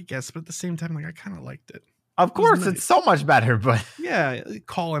 I guess, but at the same time, like I kind of liked it. of course, nice. it's so much better. But Yeah,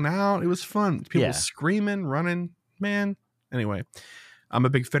 calling out. It was fun. People Yeah. screaming, running. Man. Anyway, I'm a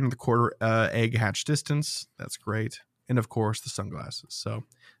big fan of the quarter egg hatch distance. That's great. And of course, the sunglasses. So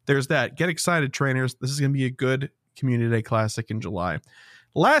there's that. Get excited, trainers. This is going to be a good Community Day Classic in July.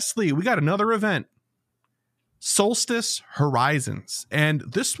 Lastly, we got another event. Solstice Horizons. And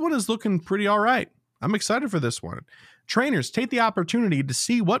this one is looking pretty all right. I'm excited for this one. Trainers, take the opportunity to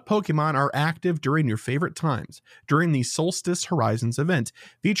see what Pokemon are active during your favorite times during the Solstice Horizons event,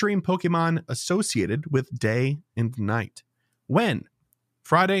 featuring Pokemon associated with day and night. When?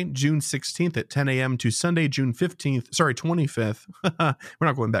 Friday, June 16th at 10 a.m. to Sunday, June 25th. We're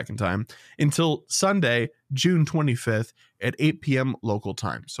not going back in time. Until Sunday, June 25th at 8 p.m. local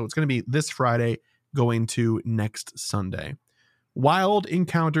time. So it's going to be this Friday going to next Sunday. Wild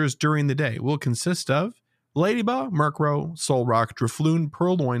encounters during the day will consist of Ladybug, Murkrow, Solrock, Drifloon,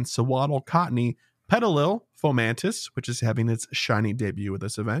 Purloin, Sawaddle, Cottony, Petalil, Fomantis, which is having its shiny debut with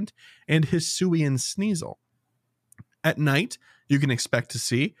this event, and Hisuian Sneasel. At night, you can expect to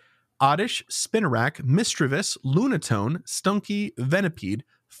see Oddish, Spinarak, Mischievous, Lunatone, Stunky, Venipede,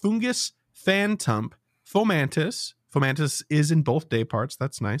 Fungus, Phantump, Fomantis. Fomantis is in both day parts.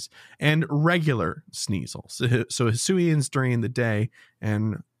 That's nice. And regular Sneasel. So Hisuian's during the day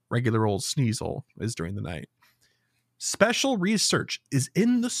and regular old Sneasel is during the night. Special research is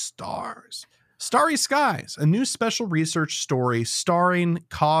in the stars. Starry Skies, a new special research story starring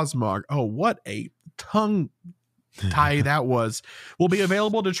Cosmog. Oh, what a tongue tie that was. Will be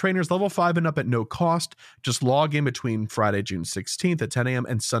available to trainers level 5 and up at no cost. Just log in between Friday, June 16th at 10 a.m.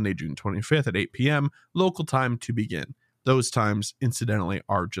 and Sunday, June 25th at 8 p.m. local time to begin. Those times, incidentally,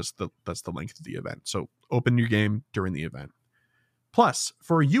 are just that's the length of the event. So open your game during the event. Plus,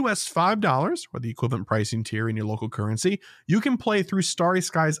 for US $5 or the equivalent pricing tier in your local currency, you can play through Starry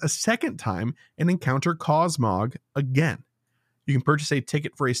Skies a second time and encounter Cosmog again. You can purchase a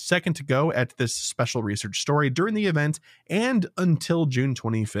ticket for a second to go at this special research story during the event and until June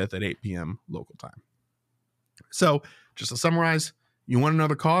 25th at 8 p.m. local time. So, just to summarize, you want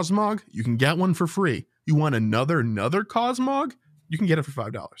another Cosmog? You can get one for free. You want another Cosmog? You can get it for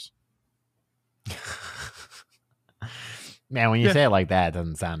 $5. man, when you say it like that, it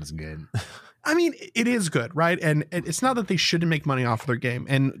doesn't sound as good. I mean, it is good, right? And it's not that they shouldn't make money off of their game.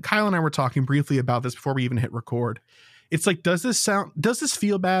 And Kyle and I were talking briefly about this before we even hit record. It's like, does this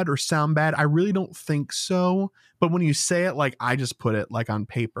feel bad or sound bad? I really don't think so. But when you say it like I just put it like on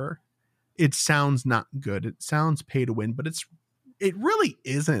paper, it sounds not good. It sounds pay to win, but it really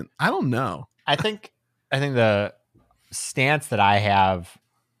isn't. I don't know. I think the stance that I have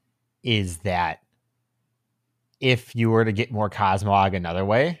is that if you were to get more Cosmog another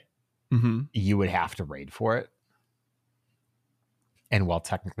way, you would have to raid for it. And while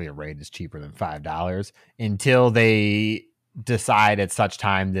technically a raid is cheaper than $5, until they decide at such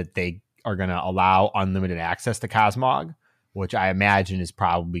time that they are going to allow unlimited access to Cosmog, which I imagine is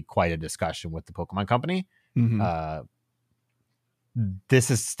probably quite a discussion with the Pokemon Company.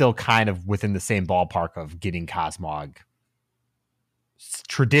 This is still kind of within the same ballpark of getting Cosmog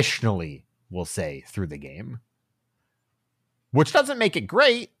traditionally, we'll say, through the game. Which doesn't make it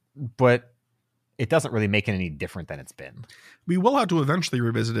great, but it doesn't really make it any different than it's been. We will have to eventually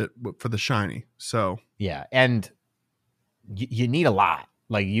revisit it for the shiny. So yeah, and you need a lot.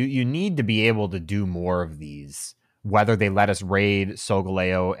 Like you need to be able to do more of these, whether they let us raid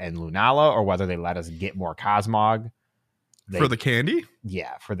Solgaleo and Lunala or whether they let us get more Cosmog. For the candy?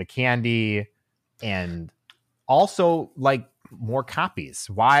 Yeah, for the candy, and also like more copies.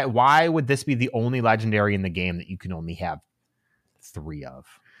 Why would this be the only legendary in the game that you can only have 3 of?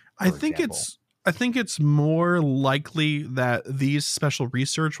 I think it's more likely that these special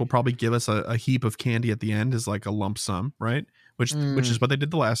research will probably give us a heap of candy at the end as like a lump sum, right? Which is what they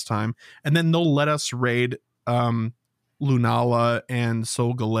did the last time. And then they'll let us raid Lunala and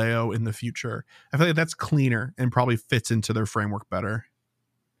Solgaleo in the future. I feel like that's cleaner and probably fits into their framework better.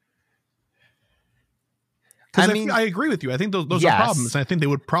 Because I agree with you. I think those are problems. And I think they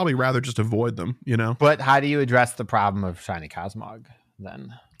would probably rather just avoid them, you know? But how do you address the problem of Shiny Cosmog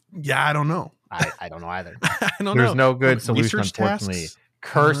then? Yeah, I don't know. I don't know either. There's There's no good solution, unfortunately.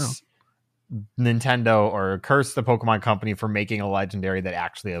 Curse Nintendo or curse the Pokemon Company for making a legendary that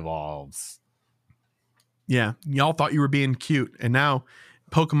actually evolves. Yeah, y'all thought you were being cute, and now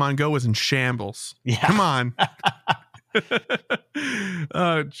Pokemon Go is in shambles. Yeah. Come on.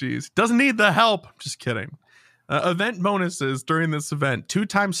 Oh, jeez. Doesn't need the help. Just kidding. Event bonuses during this event.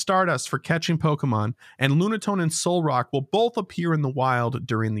 2x Stardust for catching Pokemon, and Lunatone and Solrock will both appear in the wild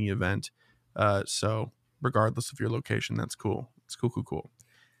during the event. So regardless of your location, that's cool. It's cool.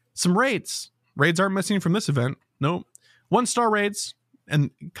 Some raids. Raids aren't missing from this event. Nope. 1-star raids.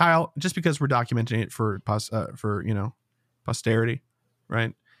 And Kyle, just because we're documenting it for posterity,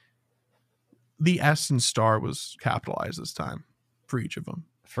 right? The S and star was capitalized this time for each of them.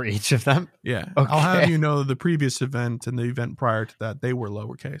 For each of them? Yeah. Okay. I'll have you know the previous event and the event prior to that, they were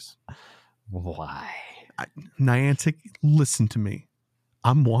lowercase. Why? Niantic, listen to me.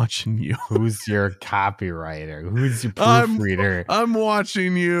 I'm watching you. Who's your copywriter? Who's your proofreader? I'm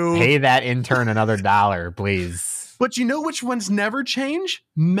watching you. Pay that intern another $1, please. But you know which ones never change?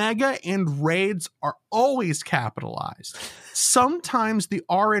 Mega and raids are always capitalized. Sometimes the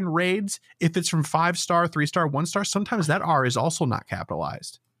R in raids, if it's from 5-star, 3-star, 1-star, sometimes that R is also not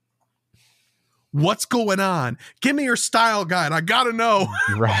capitalized. What's going on? Give me your style guide. I gotta know.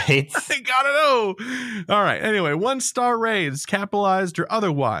 Right. I gotta know. All right. Anyway, 1-star raids, capitalized or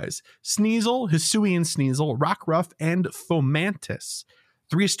otherwise. Sneasel, Hisuian Sneasel, Rockruff, and Fomantis.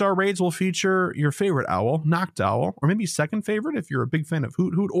 3-star raids will feature your favorite owl, Noctowl, or maybe second favorite if you're a big fan of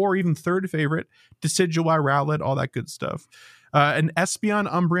Hoot Hoot, or even third favorite, Decidueye, Rowlet, all that good stuff. And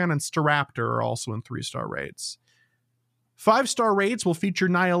Espeon, Umbreon, and Staraptor are also in 3-star raids. 5-star raids will feature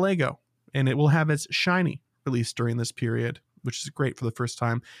Nihilego, and it will have its shiny released during this period, which is great for the first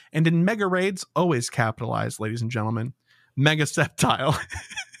time. And in mega raids, always capitalized, ladies and gentlemen, Mega Sceptile.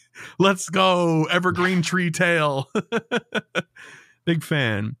 Let's go, Evergreen Tree Tail. Big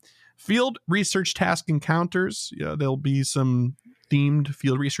fan. Field research task encounters. There'll be some themed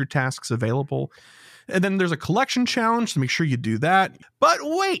field research tasks available. And then there's a collection challenge, so make sure you do that. But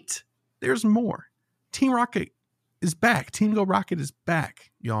wait, there's more. Team Rocket is back. Team Go Rocket is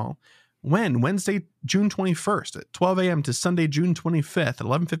back, y'all. When? Wednesday, June 21st at 12 a.m. to Sunday, June 25th at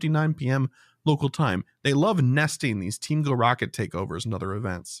 11:59 p.m. local time. They love nesting these Team Go Rocket takeovers and other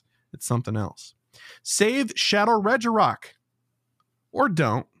events. It's something else. Save Shadow Regirock. Or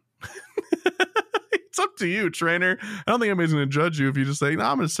don't. It's up to you, trainer. I don't think anybody's going to judge you if you just say, no,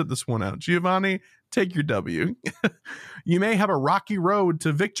 I'm going to sit this one out. Giovanni, take your W. You may have a rocky road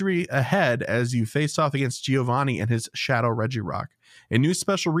to victory ahead as you face off against Giovanni and his Shadow Regirock. A new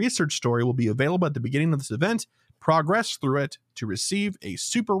special research story will be available at the beginning of this event. Progress through it to receive a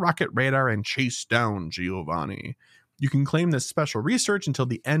Super Rocket Radar and chase down Giovanni. You can claim this special research until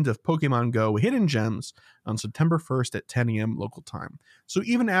the end of Pokemon Go Hidden Gems on September 1st at 10 a.m. local time. So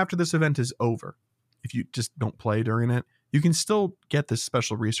even after this event is over, if you just don't play during it, you can still get this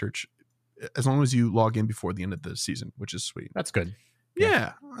special research as long as you log in before the end of the season, which is sweet. That's good.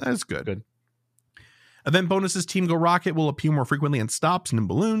 Yeah, that's good. Event bonuses, Team Go Rocket will appear more frequently in stops and in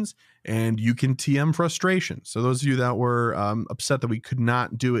balloons, and you can TM frustration. So those of you that were upset that we could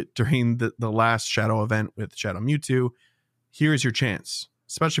not do it during the last Shadow event with Shadow Mewtwo, here's your chance.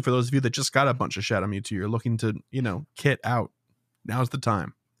 Especially for those of you that just got a bunch of Shadow Mewtwo, you're looking to, kit out. Now's the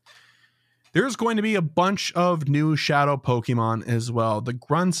time. There's going to be a bunch of new Shadow Pokemon as well. The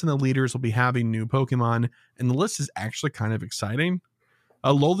Grunts and the Leaders will be having new Pokemon, and the list is actually kind of exciting.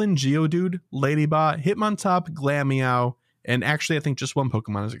 Alolan Geodude, Ladybot, Hitmontop, Glameow, and actually I think just one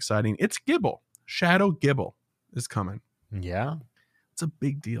Pokemon is exciting. It's Gible. Shadow Gible is coming. Yeah. It's a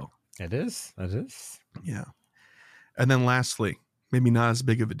big deal. It is. Yeah. And then lastly, maybe not as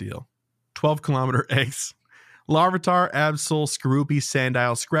big of a deal, 12-kilometer eggs. Larvitar, Absol, Skorupi,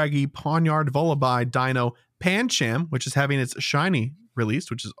 Sandile, Scraggy, Pawniard, Vullaby, Dino, Pancham, which is having its shiny released,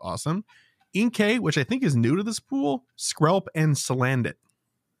 which is awesome. Inkay, which I think is new to this pool. Skrelp and Salandit.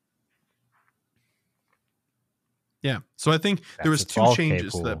 Yeah, so I think there was 2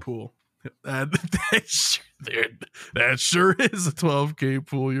 changes to that pool. That sure is a 12K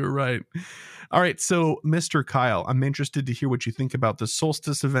pool. You're right. All right, so Mr. Kyle, I'm interested to hear what you think about the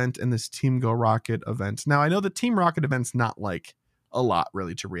Solstice event and this Team Go Rocket event. Now, I know the Team Rocket event's not like a lot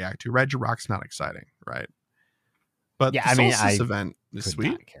really to react to. Regirock's not exciting, right? But yeah, the Solstice event is sweet.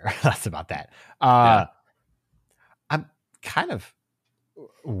 Not care less about that. I'm kind of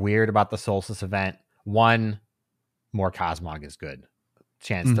weird about the Solstice event. One, more Cosmog is good.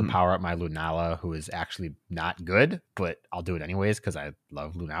 Chance to power up my Lunala, who is actually not good, but I'll do it anyways because I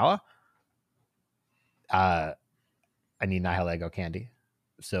love Lunala. I need Nihilego candy,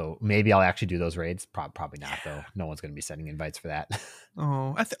 so maybe I'll actually do those raids. Probably not though. No one's going to be sending invites for that.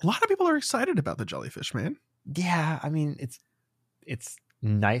 Oh, a lot of people are excited about the jellyfish, man. Yeah, I mean it's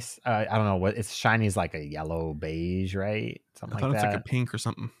nice. I don't know what it's shiny is like a yellow beige, right? Something like that. It's like a pink or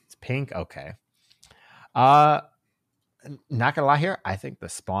something. It's pink. Okay. Not gonna lie here. I think the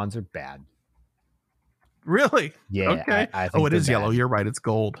spawns are bad. Really? Yeah. Okay. I think it is bad. yellow. You're right. It's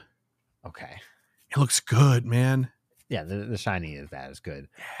gold. Okay. It looks good, man. Yeah, the shiny is that is good.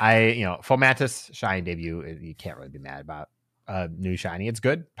 Fomantis shiny debut. You can't really be mad about new shiny. It's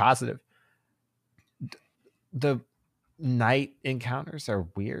good, positive. The night encounters are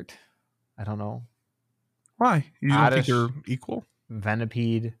weird. I don't know why. You don't think Oddish, they're equal?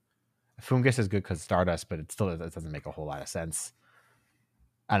 Venipede, Fungus is good because Stardust, but it doesn't make a whole lot of sense.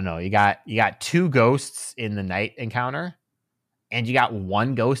 I don't know. You got 2 ghosts in the night encounter, and you got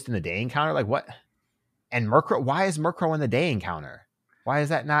 1 ghost in the day encounter. Like what? And Murkrow, why is Murkrow in the day encounter? Why is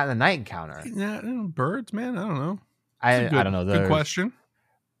that not in the night encounter? Yeah, birds, man. I don't know. I don't know. Good question.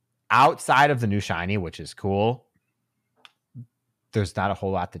 Outside of the new shiny, which is cool, there's not a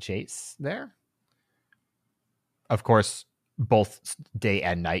whole lot to chase there. Of course, both day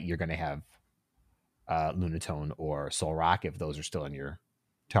and night, you're going to have Lunatone or Solrock if those are still in your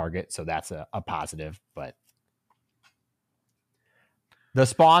target. So that's a positive. But the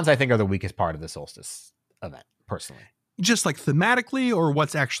spawns, I think, are the weakest part of the Solstice event, personally. Just like thematically, or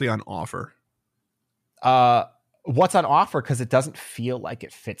what's actually on offer? What's on offer, because it doesn't feel like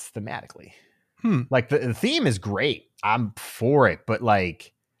it fits thematically. Like the theme is great. I'm for it, but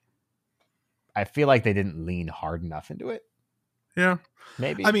like I feel like they didn't lean hard enough into it. Yeah.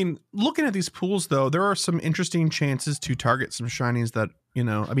 Maybe. I mean, looking at these pools, though, there are some interesting chances to target some shinies that,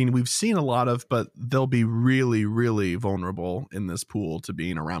 we've seen a lot of, but they'll be really, really vulnerable in this pool to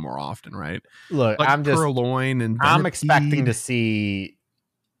being around more often, right? Look, like I'm Purloin and I'm expecting to see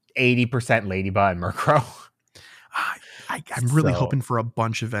 80% Ladybug and Murkrow. I'm really hoping for a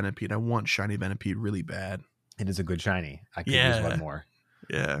bunch of Venipede. I want shiny Venipede really bad. It is a good shiny. I could use one more.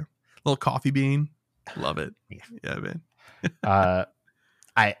 Yeah. Little coffee bean. Love it. Yeah, man.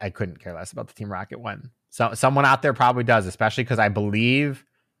 I couldn't care less about the Team Rocket one. So someone out there probably does, especially because I believe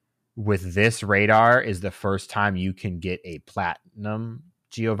with this radar is the first time you can get a platinum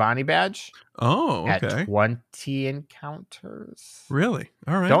Giovanni badge. Oh, okay. At 20 encounters. Really?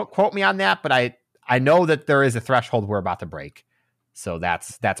 All right. Don't quote me on that, but I know that there is a threshold we're about to break. So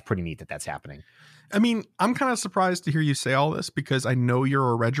that's pretty neat that that's happening. I mean, I'm kind of surprised to hear you say all this because I know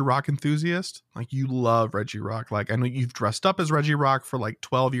you're a Regirock enthusiast. Like, you love Regirock. Like, I know you've dressed up as Regirock for like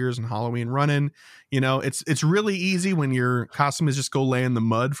 12 years in Halloween running. It's really easy when your costume is just go lay in the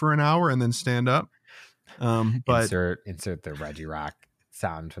mud for an hour and then stand up. But insert the Regirock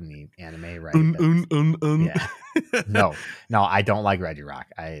sound from the anime, right? Yeah. No, I don't like Regirock.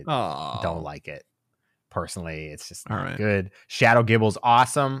 I don't like it. Personally, it's just not good. Shadow Gibble's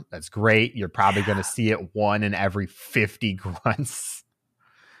awesome. That's great. You're probably going to see it 1 in every 50 grunts.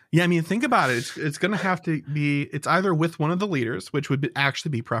 Yeah, I mean, think about it. It's going to have to be. It's either with one of the leaders, which would actually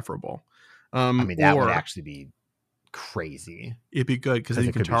be preferable. That would actually be crazy. It'd be good because then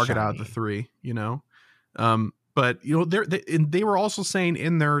you can target out the 3. But they were also saying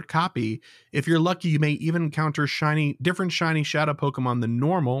in their copy, if you're lucky, you may even encounter different shiny shadow Pokemon than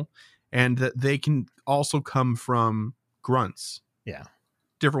normal. And that they can also come from grunts. Yeah.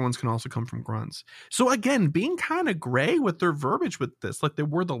 Different ones can also come from grunts. So again, being kind of gray with their verbiage with this, like they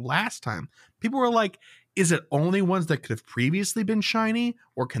were the last time. People were like, is it only ones that could have previously been shiny?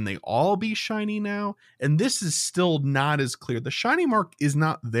 Or can they all be shiny now? And this is still not as clear. The shiny mark is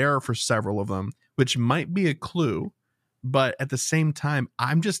not there for several of them, which might be a clue. But at the same time,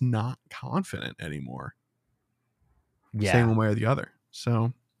 I'm just not confident anymore. Yeah. Saying one way or the other.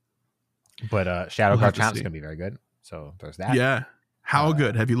 So... But Shadow Guard Champ's going to be very good. So there's that. Yeah. How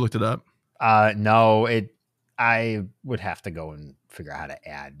good? Have you looked it up? No, it I would have to go and figure out how to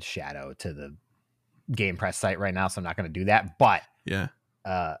add Shadow to the Game Press site right now, so I'm not going to do that. But Yeah.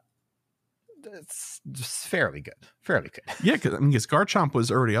 It's just fairly good. Yeah, because Garchomp was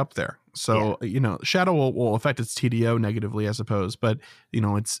already up there. So, Shadow will affect its TDO negatively, I suppose. But,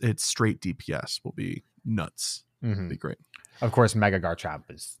 it's straight DPS will be nuts. Mm-hmm. Be great. Of course, Mega Garchomp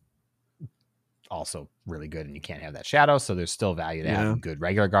is also really good, and you can't have that Shadow. So there's still value to having good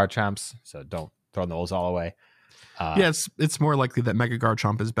regular Garchomps. So don't throw those all away. It's more likely that Mega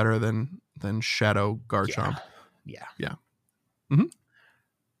Garchomp is better than Shadow Garchomp. Yeah. Mm-hmm.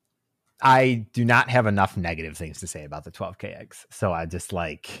 I do not have enough negative things to say about the 12K eggs. So I just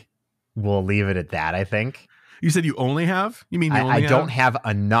we'll leave it at that, I think. You said you only have? You mean I don't have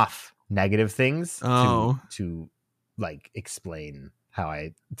enough negative things to explain how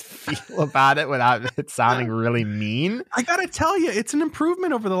I feel about it without it sounding really mean. I gotta tell you, it's an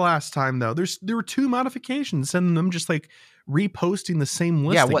improvement over the last time, though. There were 2 modifications, and them just reposting the same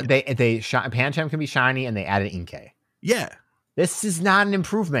list. Yeah, what Pancham can be shiny, and they added Inkay. Yeah, this is not an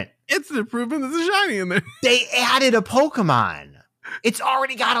improvement. It's an improvement. There's a shiny in there. They added a Pokemon. It's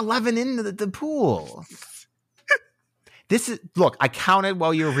already got 11 in the pool. Look, I counted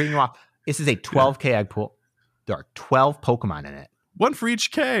while you were reading off. This is a 12K egg pool. There are 12 Pokemon in it. 1 for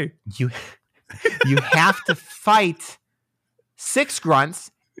each K. You have to fight 6 grunts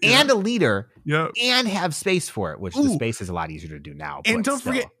and a leader and have space for it, which the space is a lot easier to do now. And don't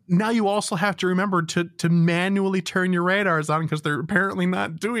forget, now you also have to remember to manually turn your radars on because they're apparently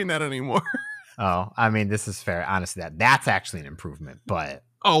not doing that anymore. Oh, I mean, this is fair. Honestly, that's actually an improvement, but...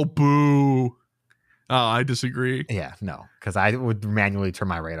 Oh, boo. Oh, I disagree. Yeah, no, because I would manually turn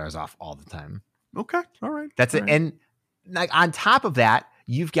my radars off all the time. Okay, all right. That's it. And on top of that,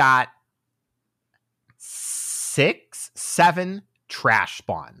 you've got 6, 7 trash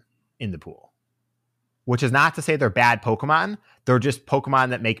spawn in the pool, which is not to say they're bad Pokemon. They're just Pokemon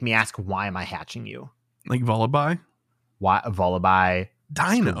that make me ask, why am I hatching you? Like Vullaby? Vullaby,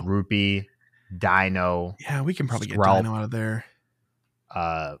 Dino, Rupee, Dino. Yeah, we can probably get Skrelp, Dino out of there.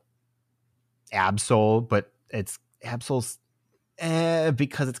 Absol, but it's Absol's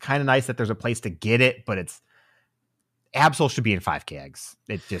because it's kind of nice that there's a place to get it, but Absol should be in 5K eggs.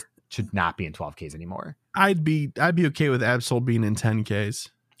 It just should not be in 12Ks anymore. I'd be okay with Absol being in 10Ks.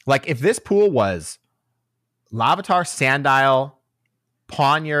 Like if this pool was Larvitar, Sandile,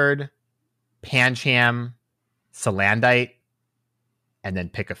 Pawniard, Pancham, Salandite, and then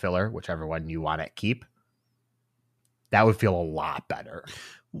pick a filler, whichever one you want to keep, that would feel a lot better.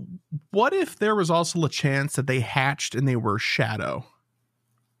 What if there was also a chance that they hatched and they were Shadow?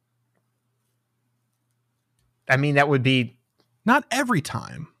 I mean, that would be not every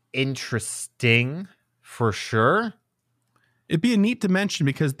time interesting for sure. It'd be a neat dimension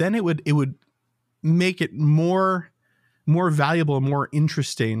because then it would make it more valuable and more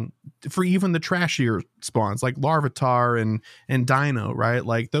interesting for even the trashier spawns like Larvitar and Dino, right?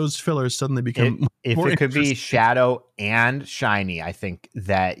 Like those fillers suddenly become if it could be Shadow and Shiny, I think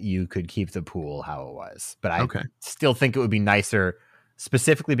that you could keep the pool how it was. But I still think it would be nicer,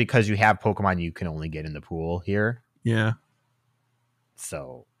 specifically because you have Pokemon you can only get in the pool here. Yeah.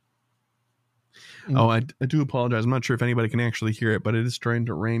 So. Oh, I do apologize. I'm not sure if anybody can actually hear it, but it is starting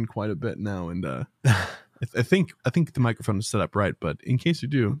to rain quite a bit now, and I think the microphone is set up right. But in case you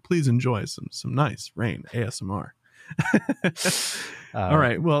do, please enjoy some nice rain ASMR. All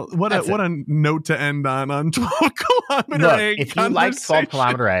right. Well, what a note to end on 12 kilometer egg. If you like 12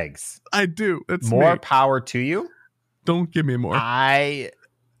 kilometer eggs, I do. That's more power to you. Don't give me more. I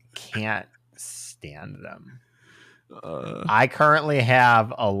can't stand them. I currently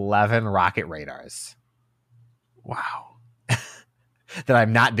have 11 rocket radars. Wow. That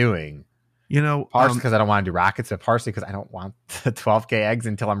I'm not doing. You know, partially because I don't want to do rockets, but partially because I don't want the 12K eggs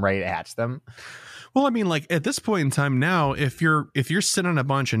until I'm ready to hatch them. Well, I mean, like at this point in time now, if you're sitting on a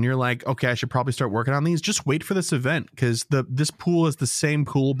bunch and you're like, okay, I should probably start working on these, just wait for this event because this pool is the same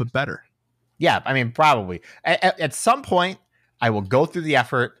pool but better. Yeah, I mean, probably at some point I will go through the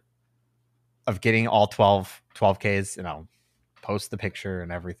effort of getting all 12Ks, and I'll post the picture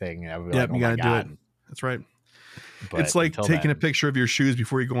and everything. And you gotta do it. That's right. But it's like taking a picture of your shoes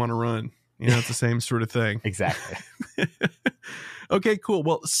before you go on a run. You know, it's the same sort of thing. Exactly. Okay, cool.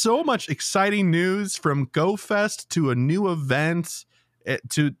 Well, so much exciting news from GoFest to a new event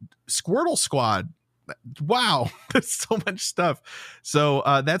to Squirtle Squad. Wow, that's so much stuff. So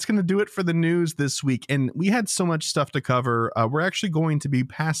that's going to do it for the news this week. And we had so much stuff to cover. We're actually going to be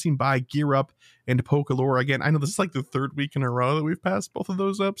passing by Gear Up and Pokalore again. I know this is like the 3rd week in a row that we've passed both of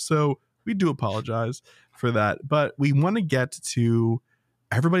those up. So we do apologize for that. But we want to get to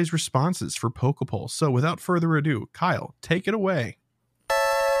everybody's responses for Pokepoll. So without further ado, Kyle, take it away.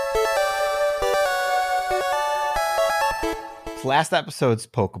 Last episode's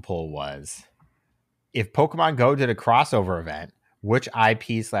Pokepoll was, if Pokemon Go did a crossover event, which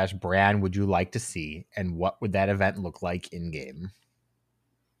IP/brand would you like to see, and what would that event look like in-game?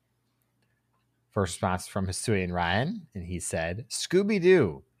 First response from Hisui Ryan, and he said,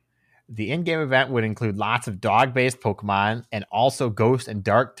 Scooby-Doo. The in-game event would include lots of dog-based Pokemon and also ghost and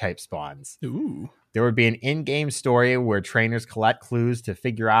dark type spawns. Ooh. There would be an in-game story where trainers collect clues to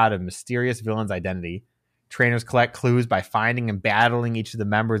figure out a mysterious villain's identity. Trainers collect clues by finding and battling each of the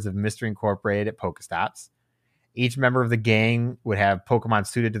members of Mystery Incorporated at Pokestops. Each member of the gang would have Pokemon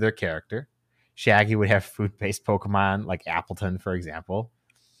suited to their character. Shaggy would have food-based Pokemon like Appleton, for example.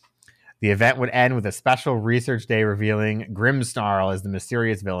 The event would end with a special research day revealing Grimmsnarl as the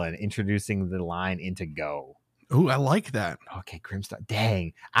mysterious villain, introducing the line into Go. Ooh, I like that. Okay, Grimmsnarl.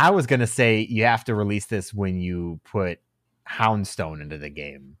 Dang. I was going to say you have to release this when you put Houndstone into the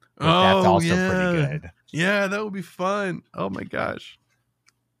game. But that's also pretty good. Yeah, that would be fun. Oh my gosh.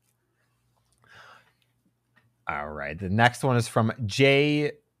 All right. The next one is from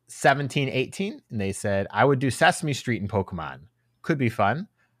J1718. And they said, I would do Sesame Street in Pokemon. Could be fun.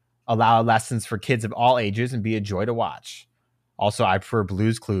 Allow lessons for kids of all ages and be a joy to watch. Also, I prefer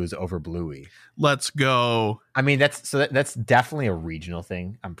Blue's Clues over Bluey. Let's go. I mean, that's definitely a regional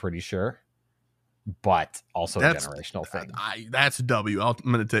thing, I'm pretty sure. But also a generational thing. That's a W. I'm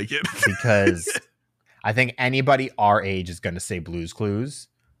going to take it. Because I think anybody our age is going to say Blue's Clues,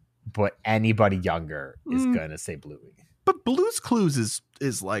 but anybody younger is going to say Bluey. But Blue's Clues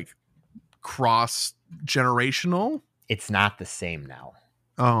is like cross-generational. It's not the same now.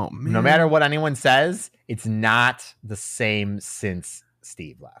 Oh, man. No matter what anyone says, it's not the same since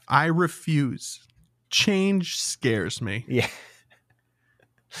Steve left. I refuse. Change scares me. Yeah.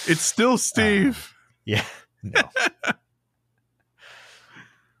 It's still Steve. Yeah. No.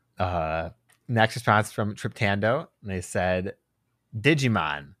 Next response from Triptando. They said,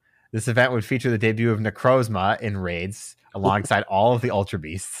 Digimon. This event would feature the debut of Necrozma in raids alongside all of the Ultra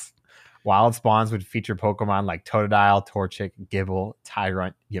Beasts. Wild spawns would feature Pokemon like Totodile, Torchic, Gible,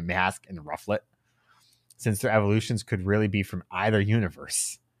 Tyrant, Yamask, and Rufflet, since their evolutions could really be from either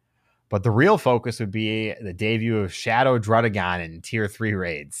universe. But the real focus would be the debut of Shadow Druddigon in Tier 3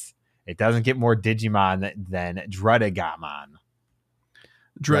 raids. It doesn't get more Digimon than Druddigamon.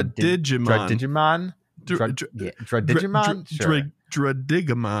 Druddigimon. Druddigimon? Sure.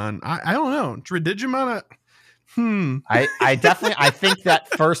 Druddigamon. I don't know. Druddigimon. I definitely, I think that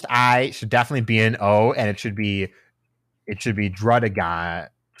first I should definitely be an O, and it should be Druddigon.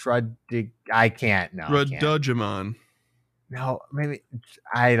 I can't. Druddigimon. No, maybe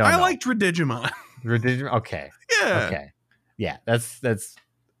I don't know. I like Druddigimon. Druddigimon. Okay. Yeah. Okay. Yeah. That's.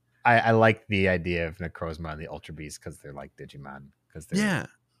 I like the idea of Necrozma and the Ultra Beasts because they're like Digimon. Because they're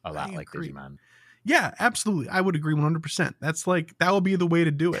a lot like Digimon. Yeah, absolutely. I would agree 100%. That's like that would be the way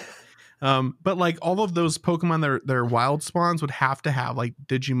to do it. But like all of those Pokemon that are wild spawns would have to have like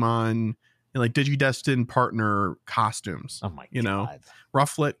Digimon and like Digidestined partner costumes. Oh my god. You know,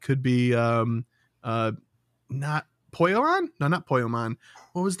 Rufflet could be not Poyomon? No, not Poyomon.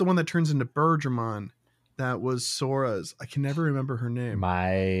 What was the one that turns into Bergermon? That was Sora's. I can never remember her name.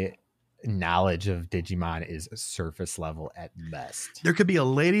 My knowledge of Digimon is surface level at best. There could be a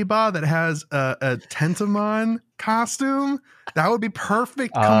Ladybug that has a Tentamon costume. That would be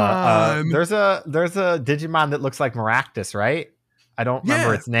perfect. Come on. There's a Digimon that looks like Maractus, right? I don't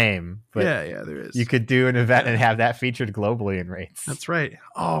remember its name, but yeah, there is. You could do an event and have that featured globally in raids. That's right.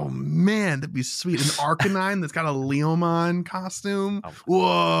 Oh man, that'd be sweet. An Arcanine that's got a Leomon costume.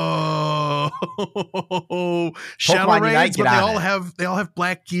 Oh. Whoa! Shadow raids, but they all have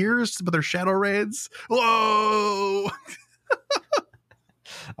black gears, but they're shadow raids. Whoa!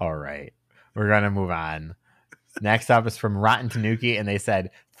 All right, we're gonna move on. Next up is from Rotten Tanuki, and they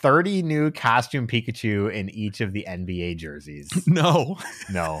said 30 new costume Pikachu in each of the NBA jerseys. No,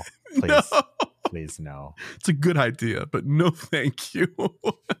 please, no. Please, no. It's a good idea, but no, thank you.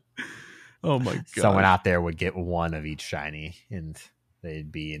 Oh my god! Someone out there would get one of each shiny, and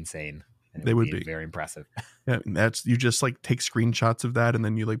they'd be insane. They would be very impressive. Yeah, that's you just like take screenshots of that, and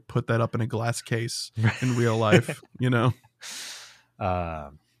then you like put that up in a glass case in real life. You know.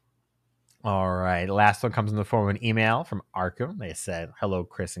 All right. Last one comes in the form of an email from Arkham. They said, hello,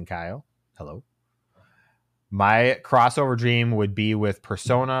 Chris and Kyle. Hello. My crossover dream would be with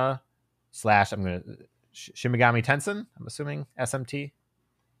Persona / Shimigami Tensei. I'm assuming SMT.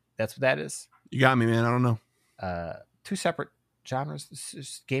 That's what that is. You got me, man. I don't know. Two separate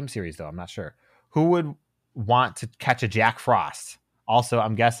genres. Game series, though. I'm not sure. Who would want to catch a Jack Frost? Also,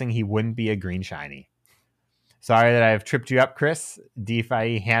 I'm guessing he wouldn't be a green shiny. Sorry that I've tripped you up, Chris.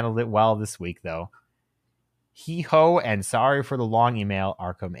 DeFi handled it well this week, though. Hee ho, and sorry for the long email,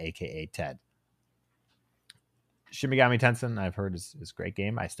 Arkham, aka Ted. Shin Megami Tensei, I've heard is a great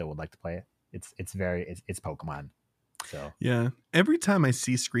game. I still would like to play it. It's Pokemon. So yeah, every time I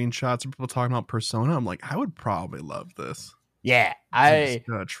see screenshots of people talking about Persona, I'm like, I would probably love this. yeah, I just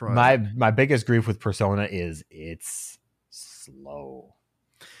gotta try it. my biggest grief with Persona is it's slow.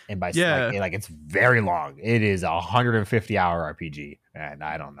 And by like it's very long. It is a 150-hour RPG, and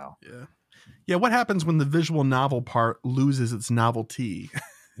I don't know. Yeah. What happens when the visual novel part loses its novelty?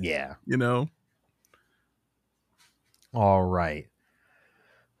 Yeah, you know. All right.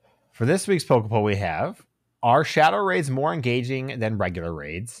 For this week's Pokepoll, we have: are shadow raids more engaging than regular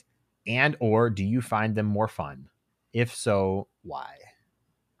raids, and or do you find them more fun? If so, why?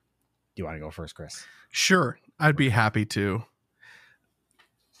 Do you want to go first, Chris? Sure, I'd be happy to.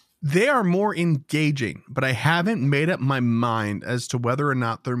 They are more engaging, but I haven't made up my mind as to whether or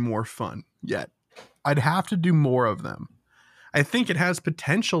not they're more fun yet. I'd have to do more of them. I think it has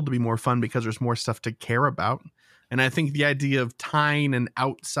potential to be more fun because there's more stuff to care about. And I think the idea of tying an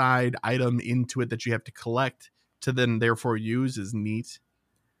outside item into it that you have to collect to then therefore use is neat.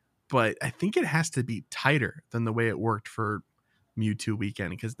 But I think it has to be tighter than the way it worked for Mewtwo Weekend,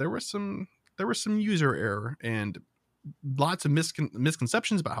 because there was some user error and lots of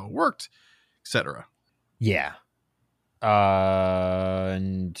misconceptions about how it worked, etc. Yeah.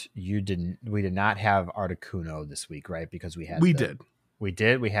 And we did not have Articuno this week, right? Because we had we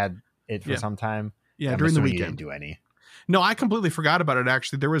had it for some time. Yeah, during the weekend. You didn't do any. No, I completely forgot about it,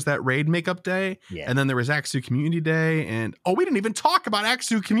 actually. There was that raid makeup day, and then there was Axu Community Day, and we didn't even talk about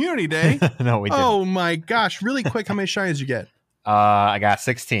Axu Community Day. No, we didn't. Oh my gosh. Really quick, how many shinies you get? I got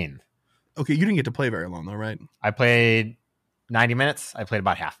 16. Okay, you didn't get to play very long though, right? I played 90 minutes. I played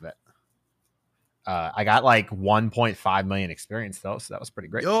about half of it. I got like 1.5 million experience though, so that was pretty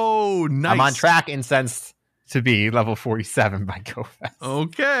great. Oh, nice. I'm on track, incensed, to be level 47 by GoFest.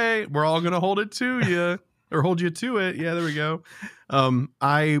 Okay, we're all gonna hold it to you, or hold you to it. Yeah, there we go.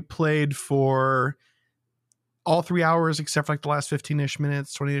 I played for all 3 hours except for like the last 15-ish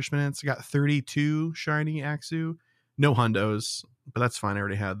minutes, 20-ish minutes. I got 32 shiny Axu. No hundos, but that's fine. I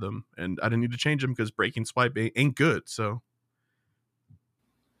already had them, and I didn't need to change them because breaking swipe ain't good. So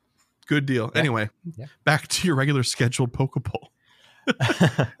good deal. Yeah. Anyway, back to your regular scheduled Pokepoll.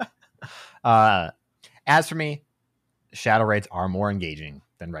 As for me, shadow raids are more engaging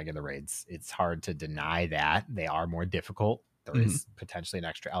than regular raids. It's hard to deny that. They are more difficult. There is potentially an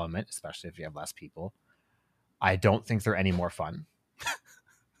extra element, especially if you have less people. I don't think they're any more fun.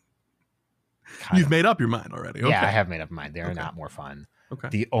 You've made up your mind already. Okay. Yeah, I have made up my mind. They're not more fun. Okay.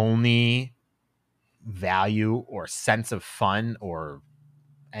 The only value or sense of fun or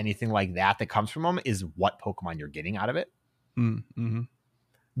anything like that comes from them is what Pokemon you're getting out of it. Mm-hmm.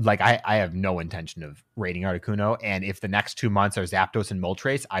 Like, I have no intention of raiding Articuno, and if the next 2 months are Zapdos and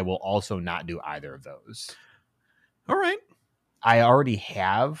Moltres, I will also not do either of those. All right. I already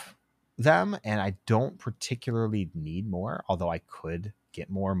have them, and I don't particularly need more, although I could get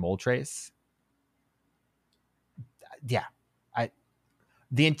more Moltres. Yeah.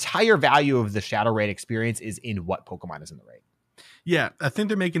 The entire value of the Shadow Raid experience is in what Pokemon is in the raid. Yeah, I think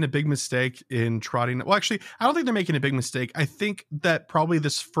they're making a big mistake in trotting. Well, actually, I don't think they're making a big mistake. I think that probably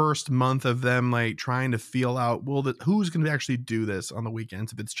this first month of them like trying to feel out, who's going to actually do this on the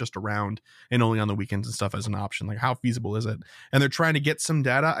weekends if it's just around and only on the weekends and stuff as an option. Like, how feasible is it? And they're trying to get some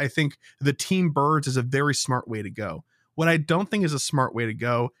data. I think the Team Birds is a very smart way to go. What I don't think is a smart way to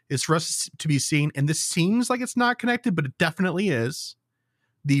go is for us to be seeing, and this seems like it's not connected, but it definitely is,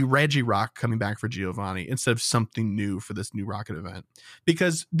 the Regirock coming back for Giovanni instead of something new for this new Rocket event.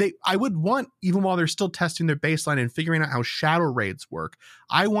 Because I would want, even while they're still testing their baseline and figuring out how shadow raids work,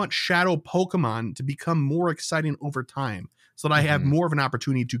 I want shadow Pokemon to become more exciting over time so that I have more of an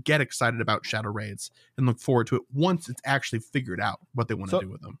opportunity to get excited about shadow raids and look forward to it once it's actually figured out what they want to do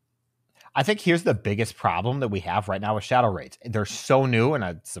with them. I think here's the biggest problem that we have right now with shadow raids. They're so new, and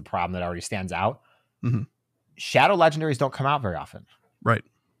it's a problem that already stands out. Mm-hmm. Shadow legendaries don't come out very often. Right.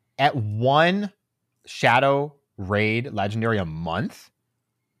 At one shadow raid legendary a month,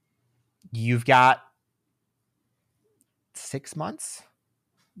 you've got 6 months,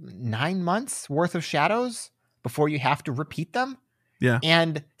 9 months worth of shadows before you have to repeat them. Yeah.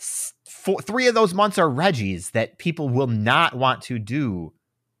 And 3 of those months are Regis that people will not want to do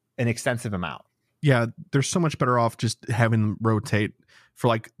an extensive amount. Yeah, they're so much better off just having them rotate for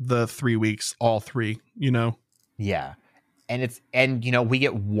like the 3 weeks, all 3, you know? Yeah. And we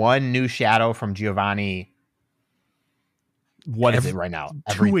get one new shadow from Giovanni what is it right now?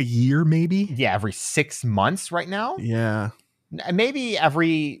 Two a year, maybe? Yeah, every 6 months right now. Yeah. Maybe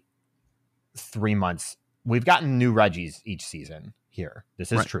every 3 months. We've gotten new Reggies each season here.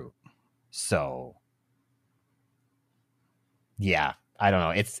 This is true. So, yeah, I don't know.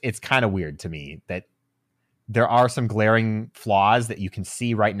 It's kind of weird to me that there are some glaring flaws that you can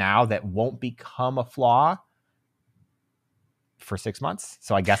see right now that won't become a flaw for 6 months.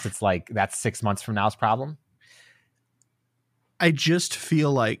 So I guess it's like that's 6 months from now's problem. I just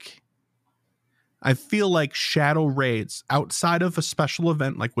feel like shadow raids outside of a special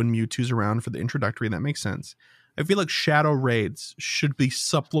event, like when Mewtwo's around for the introductory, that makes sense. I feel like shadow raids should be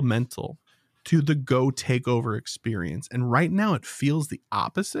supplemental to the Go Takeover experience. And right now it feels the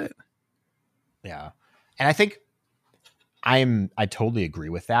opposite. Yeah. And I think I totally agree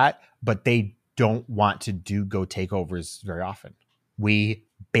with that, but they don't want to do Go Takeovers very often. We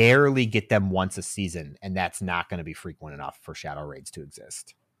barely get them once a season, and that's not going to be frequent enough for shadow raids to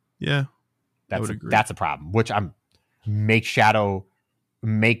exist. Yeah. That's a problem, which make Rocket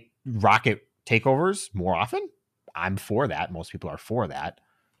takeovers more often. I'm for that. Most people are for that.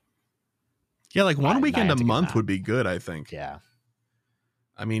 Yeah, like one weekend a month would be good, I think. Yeah.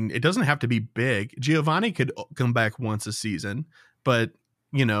 I mean, it doesn't have to be big. Giovanni could come back once a season, but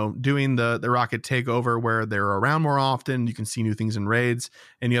doing the Rocket takeover where they're around more often, you can see new things in raids,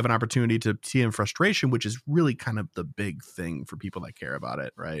 and you have an opportunity to TM frustration, which is really kind of the big thing for people that care about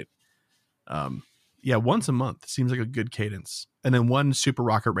it, right? Yeah, once a month seems like a good cadence, and then one Super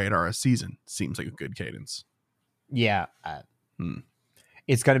Rocket Radar a season seems like a good cadence. Yeah,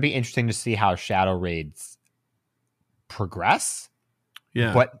 it's going to be interesting to see how shadow raids progress.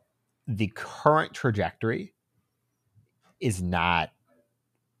 Yeah, but the current trajectory is not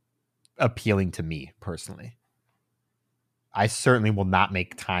appealing to me personally. I certainly will not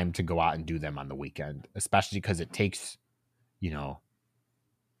make time to go out and do them on the weekend, especially because it takes,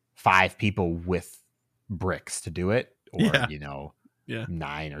 5 people with bricks to do it, or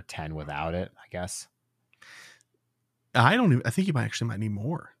 9 or 10 without it, I guess. I think you might need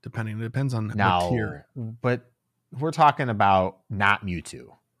more, depending. It depends on what tier. But we're talking about not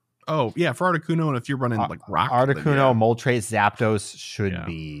Mewtwo. Oh, yeah, for Articuno, and if you're running like Rock. Articuno, Moltres, Zapdos should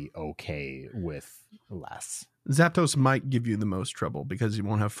be okay with less. Zapdos might give you the most trouble because you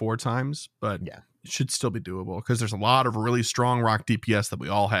won't have 4 times, but it should still be doable because there's a lot of really strong rock DPS that we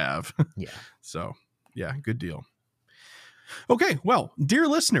all have. Yeah. So, yeah, good deal. Okay, well, dear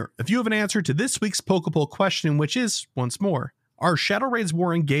listener, if you have an answer to this week's Pokepoll question, which is, once more, are shadow raids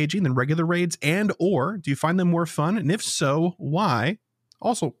more engaging than regular raids, and or do you find them more fun? And if so, why?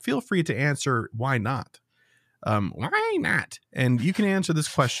 Also, feel free to answer why not. Why not? And you can answer this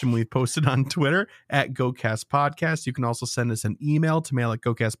question we've posted on Twitter at GoCastPodcast. You can also send us an email to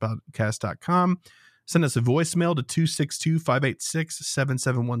mail@gocastpodcast.com. Send us a voicemail to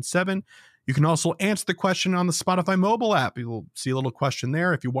 262-586-7717. You can also answer the question on the Spotify mobile app. You'll see a little question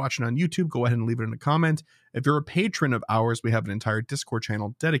there. If you're watching on YouTube, go ahead and leave it in a comment. If you're a patron of ours, we have an entire Discord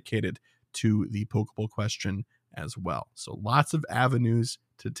channel dedicated to the Pokeball question as well. So lots of avenues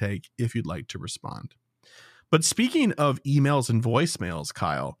to take if you'd like to respond. But speaking of emails and voicemails,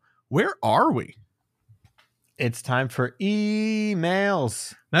 Kyle, where are we? It's time for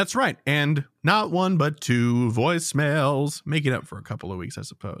emails. That's right. And not 1, but 2 voicemails. Making up for a couple of weeks, I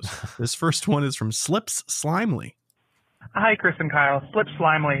suppose. This first one is from Slips Slimely. Hi, Chris and Kyle. Slips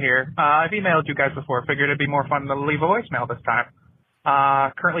Slimely here. I've emailed you guys before. Figured it'd be more fun to leave a voicemail this time.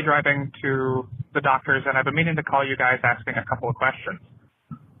 Currently driving to the doctor's, and I've been meaning to call you guys asking a couple of questions.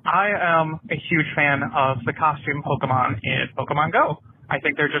 I am a huge fan of the costume Pokemon in Pokemon Go. I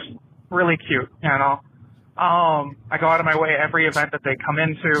think they're just really cute, I go out of my way every event that they come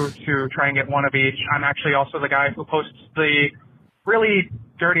into to try and get one of each. I'm actually also the guy who posts the really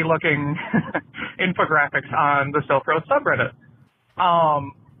dirty-looking infographics on the Silk Road subreddit.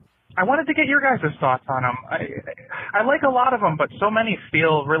 I wanted to get your guys' thoughts on them. I like a lot of them, but so many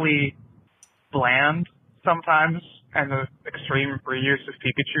feel really bland sometimes, and the extreme reuse of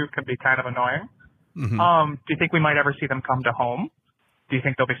Pikachu can be kind of annoying. Mm-hmm. Do you think we might ever see them come to home? Do you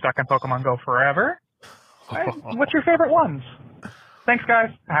think they'll be stuck in Pokemon Go forever? What's your favorite ones? Thanks, guys.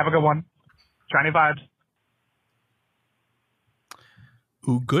 Have a good one. Shiny vibes.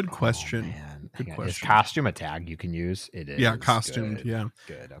 Ooh, good question. Man. Good question. Is costume a tag you can use? It is. Yeah, costumed. Good. Yeah.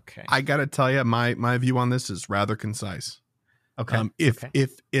 Good. Okay. I got to tell you, my view on this is rather concise. Okay. If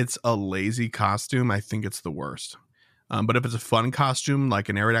it's a lazy costume, I think it's the worst. But if it's a fun costume, like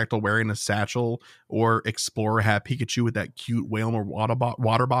an Aerodactyl wearing a satchel, or Explorer hat Pikachu with that cute Whalmer water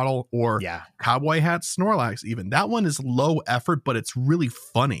bottle, or Cowboy hat Snorlax, even that one is low effort, but it's really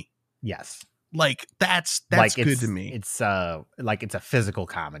funny. Yes. Like that's like good to me. It's like it's a physical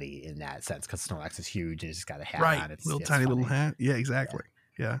comedy in that sense because Snorlax is huge and he's just got a hat Right. on. It's Little it's tiny funny. little hat. Yeah, exactly.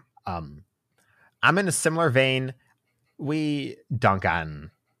 Yeah. I'm in a similar vein. We dunk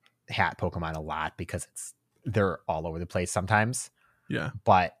on hat Pokemon a lot because they're all over the place sometimes. Yeah.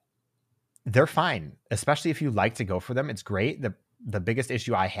 But they're fine, especially if you like to go for them. It's great. The biggest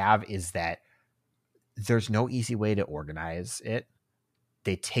issue I have is that there's no easy way to organize it.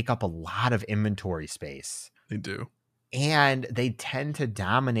 They take up a lot of inventory space. They do. And they tend to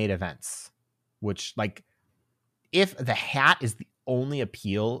dominate events, which, like, if the hat is the only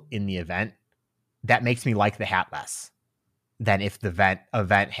appeal in the event, that makes me like the hat less than if the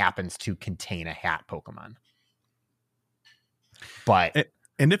event happens to contain a hat Pokemon. But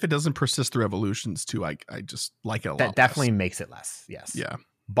and if it doesn't persist through evolutions too, I just like it a lot. That definitely makes it less. Yes. Yeah.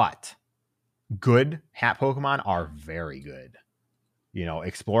 But good hat Pokemon are very good. You know,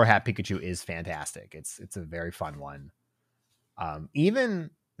 Explore Hat Pikachu is fantastic. It's a very fun one.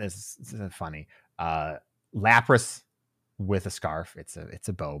 Even this is funny. Lapras with a scarf. It's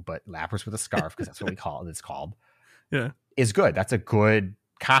a bow, but Lapras with a scarf because that's what it's called. Yeah, is good. That's a good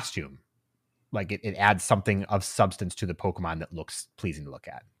costume. Like it adds something of substance to the Pokemon that looks pleasing to look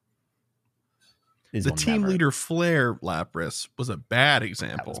at. The team leader Flare Lapras was a bad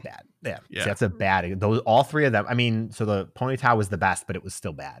example. That was bad. Yeah. Yeah. See, that's a bad. Those all three of them. I mean, so the Ponyta was the best, but it was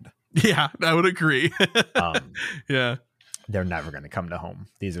still bad. Yeah, I would agree. Yeah. They're never going to come to home.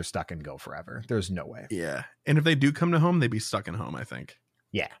 These are stuck in Go forever. There's no way. Yeah. And if they do come to home, they'd be stuck in home, I think.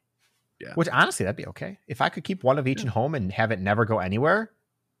 Yeah. Yeah. Which honestly, that'd be okay. If I could keep one of each in home and have it never go anywhere,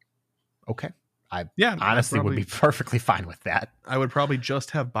 okay. I honestly would be perfectly fine with that. I would probably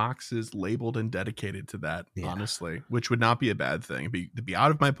just have boxes labeled and dedicated to that, honestly, which would not be a bad thing. To be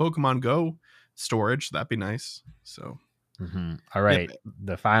out of my Pokemon Go storage, that'd be nice. So, all right.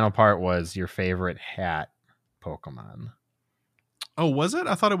 The final part was your favorite hat Pokemon. Oh, was it?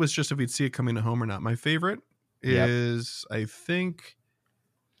 I thought it was just if we'd see it coming to home or not. My favorite is, I think,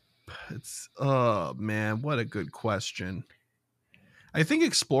 it's, oh man, what a good question. I think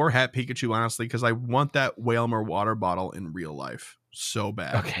Explore Hat Pikachu, honestly, because I want that Wailmer water bottle in real life so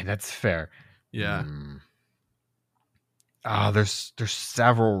bad. Okay, that's fair. Yeah. Oh, there's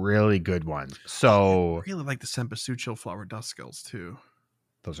several really good ones. So I really like the Sempasucho Flower Duskulls too.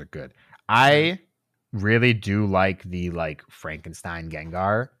 Those are good. I really do like the Frankenstein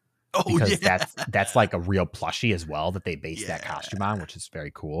Gengar. Oh, because that's like a real plushie as well that they based that costume on, which is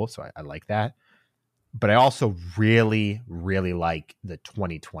very cool. So I like that. But I also really, really like the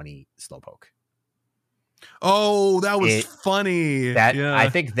 2020 Slowpoke. Oh, that was funny. I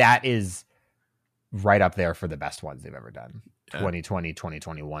think that is right up there for the best ones they've ever done. 2020,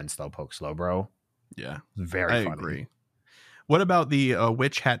 2021 Slowpoke Slowbro. Yeah. Very funny. I agree. What about the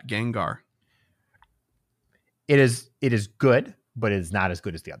Witch Hat Gengar? It is good, but it's not as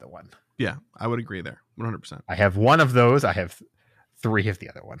good as the other one. Yeah, I would agree there. 100%. I have one of those. I have 3 of the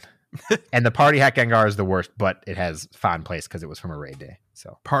other one. And the Party Hat Gengar is the worst, but it has fond place because it was from a raid day.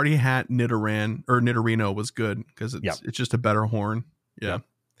 So Party Hat Nidorino was good because it's just a better horn. Yeah. Yep.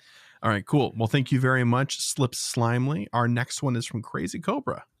 All right, cool. Well, thank you very much, Slip Slimely. Our next one is from Crazy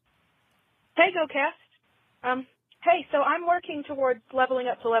Cobra. Hey, GoCast. Hey, so I'm working towards leveling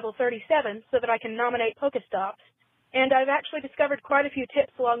up to level 37 so that I can nominate Pokestops, and I've actually discovered quite a few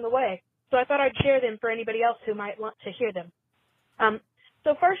tips along the way, so I thought I'd share them for anybody else who might want to hear them.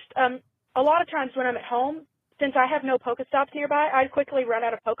 So first, a lot of times when I'm at home, since I have no Pokestops nearby, I quickly run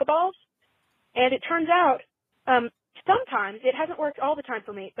out of Pokeballs, and it turns out sometimes, it hasn't worked all the time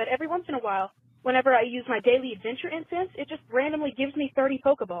for me, but every once in a while, whenever I use my daily adventure incense, it just randomly gives me 30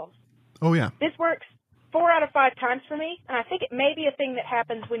 Pokeballs. Oh, yeah. This works 4 out of 5 times for me, and I think it may be a thing that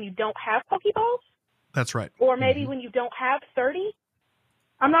happens when you don't have Pokeballs. That's right. Or maybe when you don't have 30.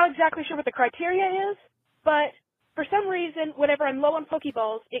 I'm not exactly sure what the criteria is, but for some reason, whenever I'm low on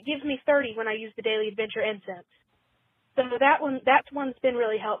Pokeballs, it gives me 30 when I use the daily adventure incense. So that one's been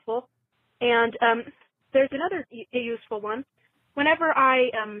really helpful. And there's another useful one. Whenever I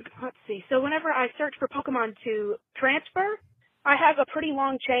whenever I search for Pokemon to transfer, I have a pretty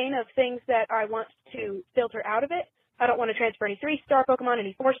long chain of things that I want to filter out of it. I don't want to transfer any 3-star Pokemon,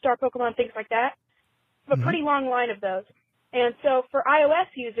 any 4-star Pokemon, things like that. I have a pretty long line of those. And so for iOS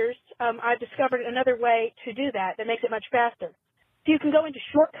users, I've discovered another way to do that makes it much faster. So you can go into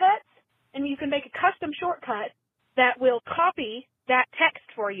shortcuts, and you can make a custom shortcut that will copy that text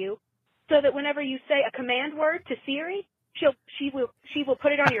for you, so that whenever you say a command word to Siri, she will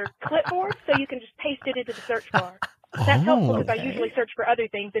put it on your clipboard, so you can just paste it into the search bar. That's helpful because I usually search for other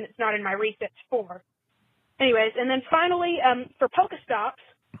things, and it's not in my Research 4. Anyways, and then finally, for Pokestops,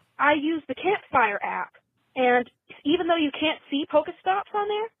 I use the Campfire app, and even though you can't see Pokestops on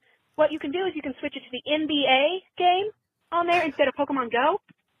there, what you can do is you can switch it to the NBA game on there instead of Pokemon Go,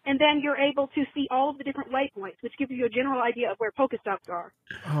 and then you're able to see all of the different waypoints, which gives you a general idea of where Pokestops are.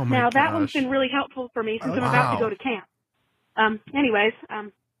 Oh my Now, gosh. that one's been really helpful for me since I'm about to Wow. go to camp.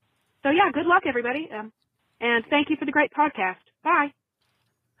 So yeah, good luck, everybody, and thank you for the great podcast. Bye.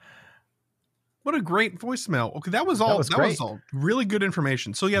 What a great voicemail. Okay, that was all really good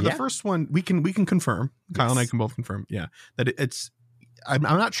information. So yeah, the Yeah. first one we can confirm. Kyle and I Yes. can both confirm. Yeah, that it's. I'm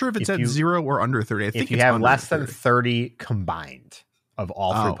not sure if it's If at you- 0 or under 30. I think If you it's have under less than 30. 30 combined of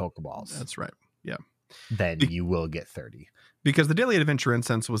all three Oh, Pokeballs, That's right. then Be- you will get 30. Because the Daily Adventure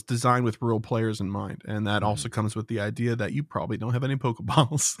Incense was designed with rural players in mind, and that also comes with the idea that you probably don't have any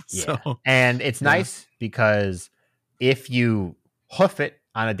Pokeballs. Yeah. So And it's Yeah. nice because if you hoof it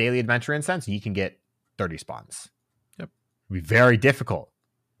on a Daily Adventure Incense, you can get 30 spawns. Yep. It'll be very difficult.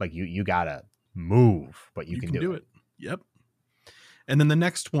 Like you gotta move, but you can do it. Yep. And then the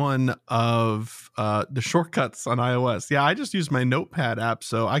next one of the shortcuts on iOS. Yeah, I just use my Notepad app,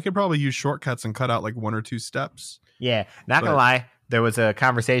 so I could probably use shortcuts and cut out like 1 or 2 steps. Yeah. Not gonna But- lie, there was a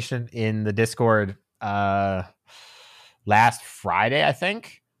conversation in the Discord last Friday, I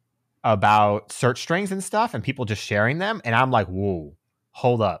think, about search strings and stuff and people just sharing them. And I'm like, whoa,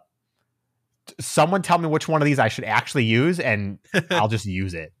 hold up. Someone tell me which one of these I should actually use and I'll just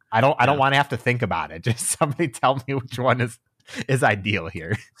use it. I don't want to have to think about it. Just somebody tell me which one is ideal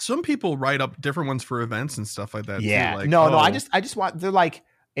here. Some people write up different ones for events and stuff like that. Yeah. Too. Like, No, oh, I just want, they're like,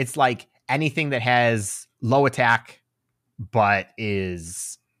 it's like anything that has low attack but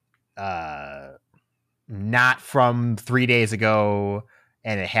is not from 3 days ago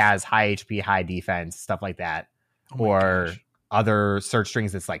and it has high HP, high defense, stuff like that. oh my Or gosh. other search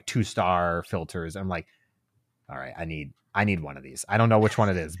strings that's like 2-star filters. I'm like, all right, I need one of these. I don't know which one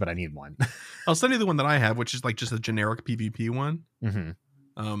it is, but I need one. I'll send you the one that I have, which is like just a generic PvP one. Mhm.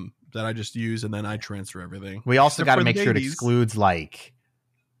 That I just use and then I transfer everything. We also Except got to for the make sure it dailies. excludes like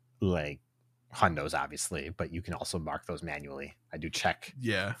hundos, obviously, but you can also mark those manually. I do check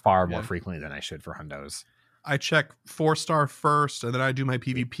Yeah. far more Yeah. frequently than I should for hundos. I check 4-star first and then I do my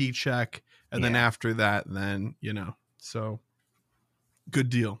PvP check. And then Yeah. after that, then, so good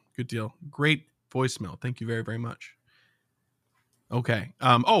deal. Good deal. Great voicemail. Thank you very, very much. Okay.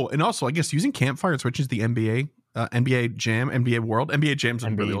 Oh, and also I guess using Campfire switches the NBA Jam, NBA World. NBA Jam's a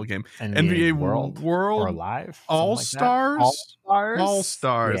really NBA old game. NBA World or Live, All Stars? All Stars, All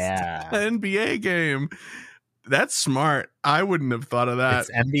Stars. Yeah, NBA game. That's smart. I wouldn't have thought of that.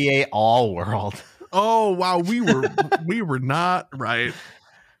 it's NBA All World. Oh wow, we were not right.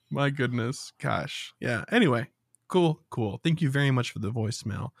 My goodness, gosh, yeah. Anyway, cool. Thank you very much for the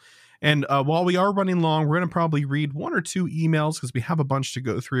voicemail. And while we are running long, we're going to probably read 1 or 2 emails because we have a bunch to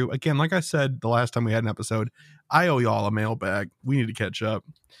go through. Again, like I said the last time we had an episode, I owe y'all a mailbag. We need to catch up.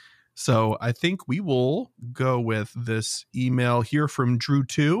 So I think we will go with this email here from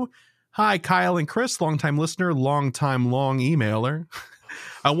Drew2. Hi, Kyle and Chris, longtime listener, long emailer.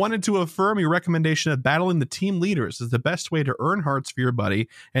 I wanted to affirm your recommendation of battling the team leaders is the best way to earn hearts for your buddy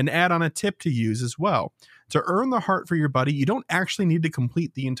and add on a tip to use as well. To earn the heart for your buddy, you don't actually need to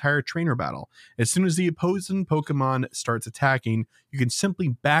complete the entire trainer battle. As soon as the opposing Pokemon starts attacking, you can simply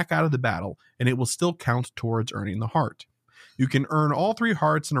back out of the battle and it will still count towards earning the heart. You can earn all 3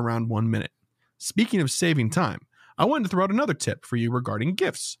 hearts in around 1 minute. Speaking of saving time, I wanted to throw out another tip for you regarding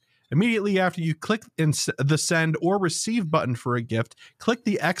gifts. Immediately after you click the send or receive button for a gift, click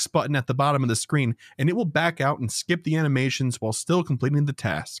the X button at the bottom of the screen and it will back out and skip the animations while still completing the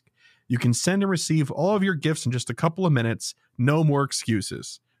task. You can send and receive all of your gifts in just a couple of minutes. No more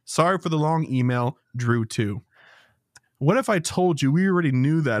excuses. Sorry for the long email, Drew2. What if I told you we already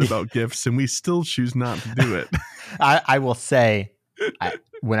knew that about gifts and we still choose not to do it? I will say,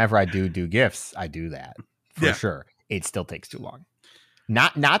 whenever I do gifts, I do that for Yeah. sure. It still takes too long.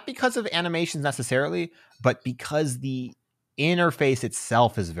 Not because of animations necessarily, but because the interface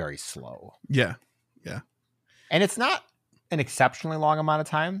itself is very slow. Yeah. And it's not an exceptionally long amount of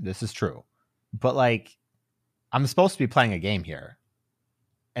time. This is true. But like, I'm supposed to be playing a game here.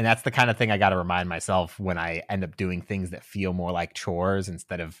 And that's the kind of thing I got to remind myself when I end up doing things that feel more like chores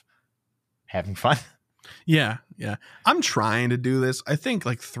instead of having fun. Yeah. I'm trying to do this. I think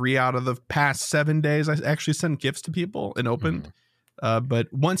like 3 out of the past 7 days, I actually sent gifts to people and opened.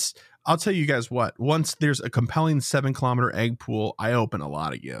 But once, I'll tell you guys what, once there's a compelling 7-kilometer egg pool, I open a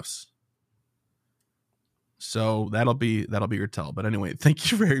lot of gifts. So that'll be your tell. But anyway,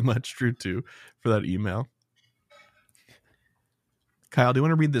 thank you very much, Drew2, for that email. Kyle, do you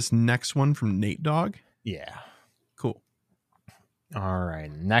want to read this next one from Nate Dog? Yeah. Cool. All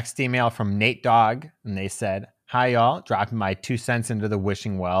right. Next email from Nate Dog. And they said, hi, y'all. Dropping my 2 cents into the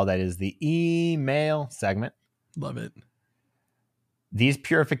wishing well. That is the email segment. Love it. These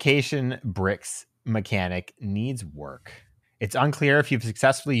purification bricks mechanic needs work. It's unclear if you've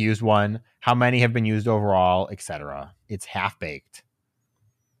successfully used one, how many have been used overall, etc. It's half-baked.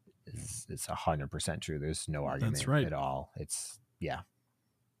 It's 100% true. There's no argument at all. Yeah.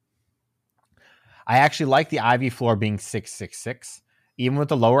 I actually like the IV floor being 666. Even with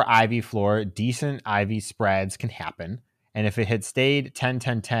the lower IV floor, decent IV spreads can happen. And if it had stayed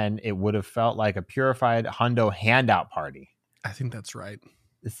 10-10-10, it would have felt like a purified hundo handout party. I think that's right.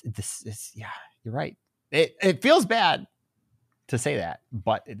 This is, yeah, you're right. It feels bad to say that,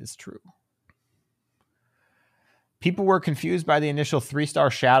 but it is true. People were confused by the initial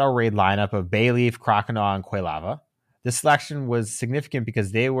 3-star Shadow Raid lineup of Bayleaf, Croconaw, and Quailava. This selection was significant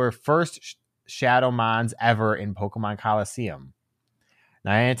because they were first Shadow Mons ever in Pokemon Coliseum.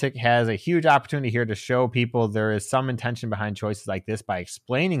 Niantic has a huge opportunity here to show people there is some intention behind choices like this by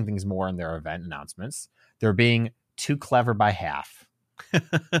explaining things more in their event announcements. They're being too clever by half.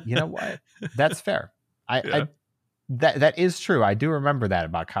 You know what? That's fair. That is true. I do remember that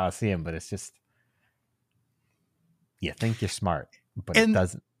about Coliseum, but it's just, you think you're smart, but it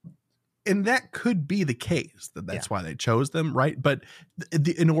doesn't. And that could be the case. That's why they chose them, right? But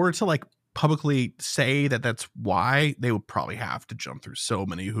in order to like publicly say that that's why, they would probably have to jump through so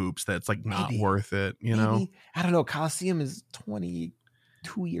many hoops that it's like not worth it, you know? I don't know. Coliseum is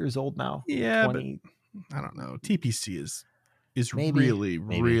 22 years old now. Yeah, 20. But I don't know. TPC is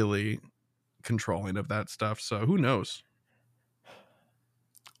really controlling of that stuff. So who knows?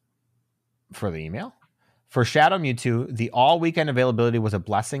 For the email? For Shadow Mewtwo, the all-weekend availability was a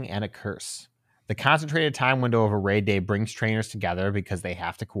blessing and a curse. The concentrated time window of a raid day brings trainers together because they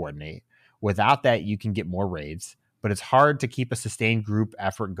have to coordinate. Without that, you can get more raids, but it's hard to keep a sustained group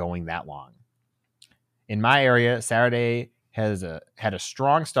effort going that long. In my area, Saturday had a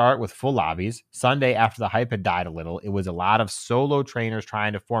strong start with full lobbies. Sunday, after the hype had died a little, it was a lot of solo trainers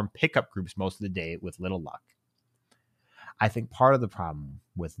trying to form pickup groups most of the day with little luck. I think part of the problem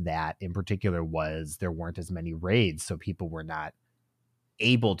with that in particular was there weren't as many raids, so people were not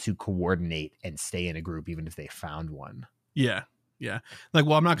able to coordinate and stay in a group even if they found one. Yeah. Like,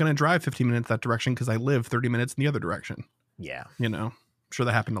 well, I'm not going to drive 15 minutes that direction because I live 30 minutes in the other direction. Yeah. You know, I'm sure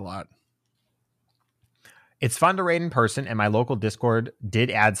that happened a lot. It's fun to raid in person, and my local Discord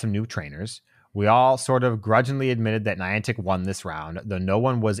did add some new trainers. We all sort of grudgingly admitted that Niantic won this round, though no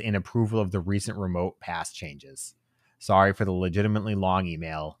one was in approval of the recent remote pass changes. Sorry for the legitimately long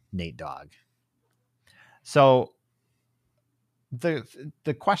email, Nate Dog. So the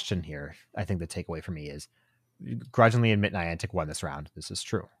question here, I think the takeaway for me is, grudgingly admit Niantic won this round. This is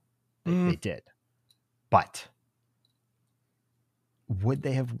true. They did. But would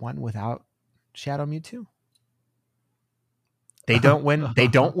they have won without Shadow Mewtwo? They don't win. They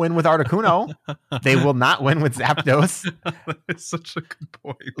don't win with Articuno. They will not win with Zapdos. That's such a good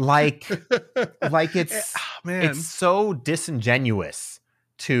point. Like it's it's so disingenuous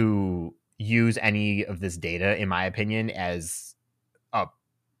to use any of this data, in my opinion, as a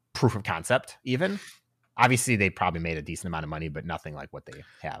proof of concept. Even obviously, they probably made a decent amount of money, but nothing like what they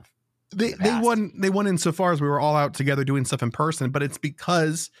have. They won insofar as we were all out together doing stuff in person, but it's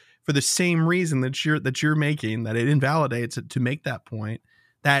because, for the same reason that you're making, that it invalidates it to make that point,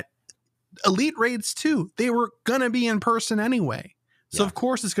 that elite raids too, they were gonna be in person anyway. So of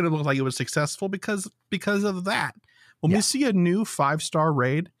course it's gonna look like it was successful because of that. When we see a new 5-star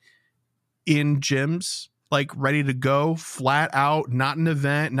raid in gyms, like ready to go, flat out, not an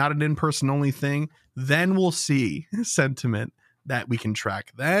event, not an in-person only thing, then we'll see sentiment that we can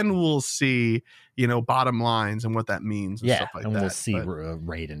track. Then we'll see, bottom lines and what that means and stuff like that. And we'll see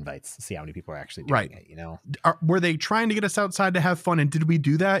raid invites, see how many people are actually doing it, Were they trying to get us outside to have fun, and did we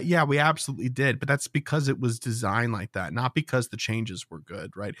do that? Yeah, we absolutely did, but that's because it was designed like that, not because the changes were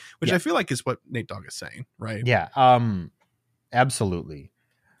good, right? Which I feel like is what Nate Dogg is saying, right? Yeah, absolutely.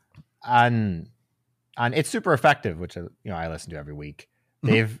 On It's Super Effective, which I listen to every week.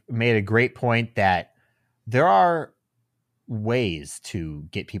 They've made a great point that there are ways to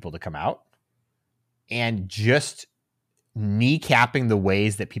get people to come out, and just kneecapping the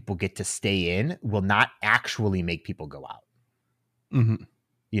ways that people get to stay in will not actually make people go out.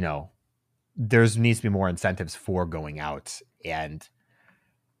 There needs to be more incentives for going out, and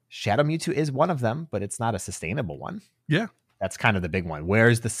Shadow Mewtwo is one of them, but it's not a sustainable one. Yeah. That's kind of the big one.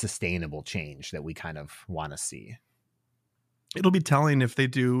 Where's the sustainable change that we kind of want to see? It'll be telling if they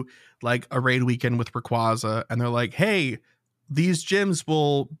do like a raid weekend with Rayquaza and they're like, hey, these gyms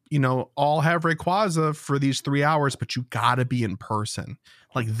will, all have Rayquaza for these 3 hours, but you gotta be in person.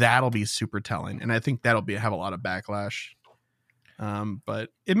 Like that'll be super telling. And I think that'll have a lot of backlash.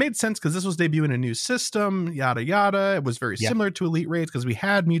 But it made sense because this was debuting a new system, yada, yada. It was very similar to Elite Raids because we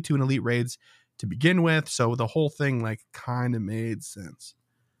had Mewtwo in Elite Raids to begin with. So the whole thing like kind of made sense.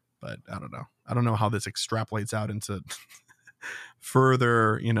 But I don't know. I don't know how this extrapolates out into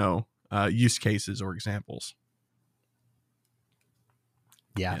further, use cases or examples.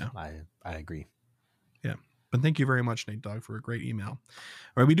 Yeah. I agree. Yeah. But thank you very much, Nate Dogg, for a great email. All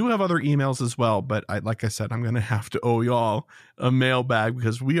right, we do have other emails as well, but like I said, I'm going to have to owe y'all a mailbag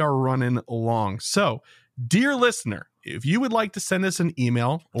because we are running long. So, dear listener, if you would like to send us an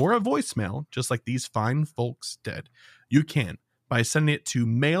email or a voicemail, just like these fine folks did, you can by sending it to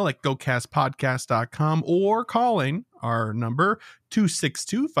mail@gocastpodcast.com or calling our number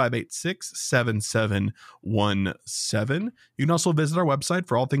 262-586-7717. You can also visit our website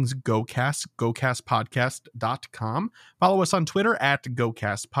for all things GoCast, gocastpodcast.com. Follow us on Twitter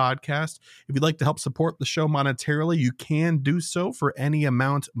 @GoCastPodcast. If you'd like to help support the show monetarily, you can do so for any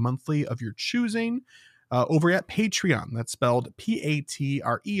amount monthly of your choosing over at Patreon. That's spelled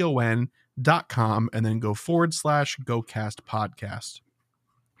Patreon.com, and then go /GoCast Podcast.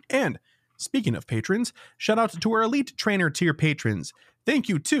 And speaking of patrons, shout out to our Elite Trainer tier patrons. Thank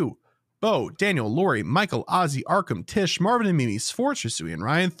you to Bo, Daniel, Lori, Michael, Ozzy, Arkham, Tish, Marvin and Mimi, Sforza, Suian,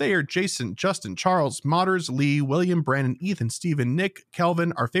 Ryan, Thayer, Jason, Justin, Charles, Modders, Lee, William, Brandon, Ethan, Steven, Nick,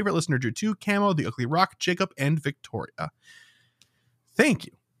 Kelvin, our favorite listener, Drew 2, Camo, The Ugly Rock, Jacob, and Victoria. Thank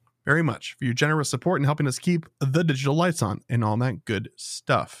you very much for your generous support and helping us keep the digital lights on and all that good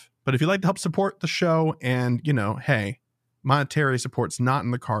stuff. But if you'd like to help support the show and, hey, monetary support's not in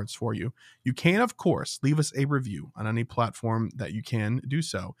the cards for you, you can, of course, leave us a review on any platform that you can do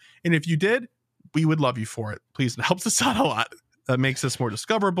so. And if you did, we would love you for it. Please, it helps us out a lot. That makes us more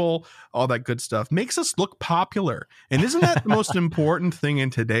discoverable, all that good stuff. Makes us look popular. And isn't that the most important thing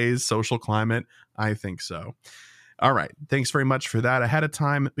in today's social climate? I think so. All right. Thanks very much for that ahead of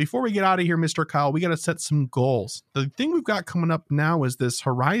time. Before we get out of here, Mr. Kyle, we got to set some goals. The thing we've got coming up now is this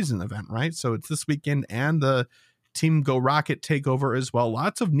Horizon event, right? So it's this weekend and the Team Go Rocket takeover as well.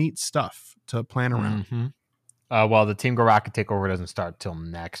 Lots of neat stuff to plan around. Mm-hmm. Well, the Team Go Rocket takeover doesn't start till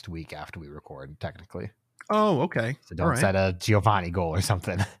next week after we record, technically. Oh, okay. So don't set a Giovanni goal or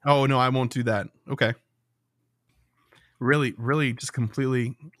something. Oh, no, I won't do that. Okay. Really, really just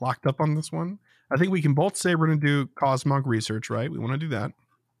completely locked up on this one. I think we can both say we're going to do Cosmog research, right? We want to do that.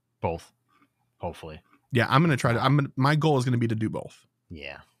 Both. Hopefully. Yeah, I'm going to try to. My goal is going to be to do both.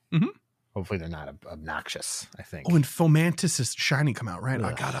 Yeah. Mm-hmm. Hopefully they're not obnoxious, I think. Oh, and Fomantis is shiny come out, right?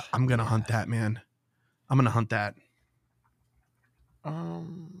 I'm going to hunt that, man. I'm going to hunt that.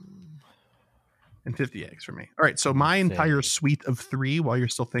 And 50 eggs for me. All right, so my entire suite of 3, while you're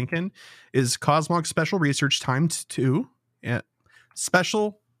still thinking, is Cosmog Special Research times 2. Yeah.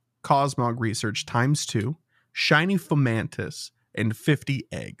 Special Cosmog Research times 2, Shiny Fomantis, and 50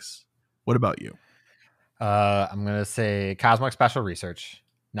 eggs. What about you? I'm gonna say Cosmog Special Research.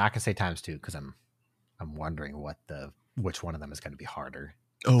 Not gonna say times 2 because I'm wondering which one of them is gonna be harder.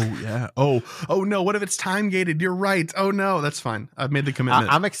 Oh yeah. Oh no. What if it's time gated? You're right. Oh no, that's fine. I've made the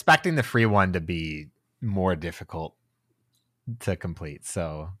commitment. I'm expecting the free one to be more difficult to complete.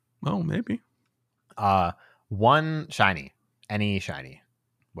 So maybe. One shiny, any shiny,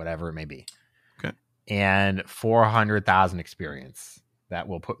 whatever it may be. Okay. And 400,000 experience. That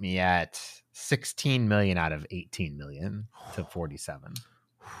will put me at 16 million out of 18 million to 47.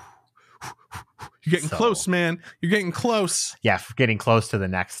 You're getting close, man. You're getting close. Yeah, getting close to the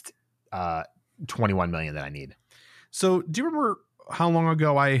next 21 million that I need. So, do you remember how long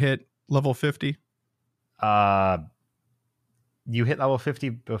ago I hit level 50? You hit level 50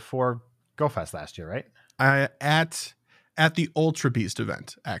 before GoFest last year, right? At the Ultra Beast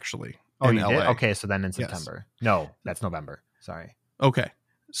event, actually. Oh, in you LA. did? Okay, so then in September. Yes. No, that's November. Sorry. Okay.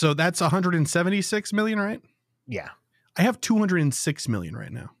 So that's 176 million, right? Yeah. I have 206 million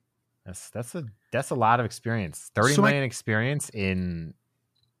right now. That's a lot of experience. 30 million experience in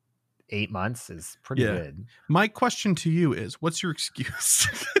 8 months is pretty good. My question to you is, what's your excuse?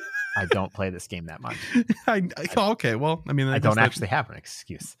 I don't play this game that much. Okay, well, I mean, I don't actually have an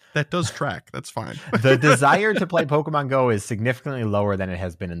excuse. That does track. That's fine. The desire to play Pokemon Go is significantly lower than it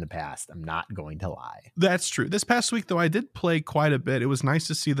has been in the past. I'm not going to lie. That's true. This past week, though, I did play quite a bit. It was nice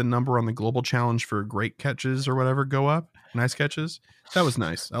to see the number on the global challenge for great catches or whatever go up. Nice catches. That was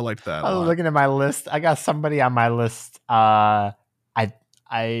nice. I liked that. I was looking at my list. I got somebody on my list. I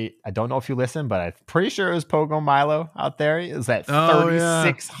don't know if you listen, but I'm pretty sure it was Pogo Milo out there. Is that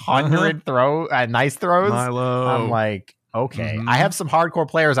 3,600 nice throws? Milo. I'm like, Okay, Mhm. I have some hardcore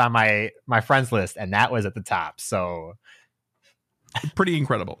players on my friends list, and that was at the top. So Pretty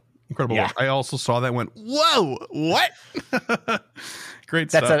incredible. Incredible Yeah. work. I also saw that and went, whoa, what? Great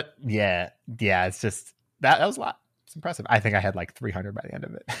that's stuff. yeah. It's just that was a lot. It's impressive. I think I had like 300 by the end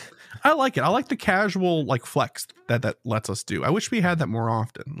of it. I like it. I like the casual like flex that lets us do. I wish we had that more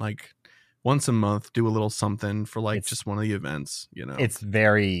often. Like once a month, do a little something for like It's- just one of the events, you know. It's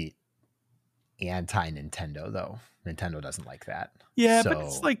very anti-Nintendo though. Nintendo doesn't like that. Yeah, but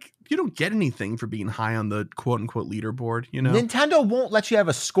it's So- like you don't get anything for being high on the quote unquote leaderboard, you know? Nintendo won't let you have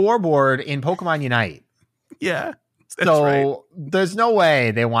a scoreboard in Pokemon Unite. Yeah. That's So right. there's no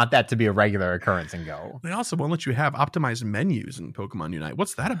way they want that to be a regular occurrence in Go. They also won't let you have optimized menus in Pokemon Unite.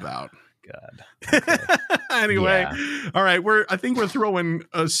 What's that about? God. Anyway, all right. I think we're throwing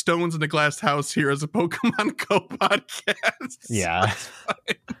stones in the glass house here as a Pokemon Go podcast. Yeah.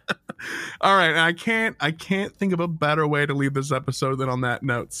 All right, and I can't think of a better way to leave this episode than on that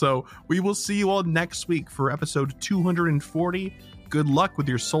note. So we will see you all next week for episode 240. Good luck with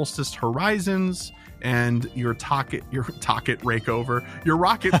your Solstice Horizons and your rocket takeover.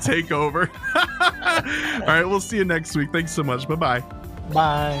 All right, we'll see you next week. Thanks so much. Bye-bye.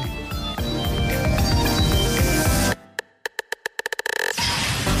 Bye.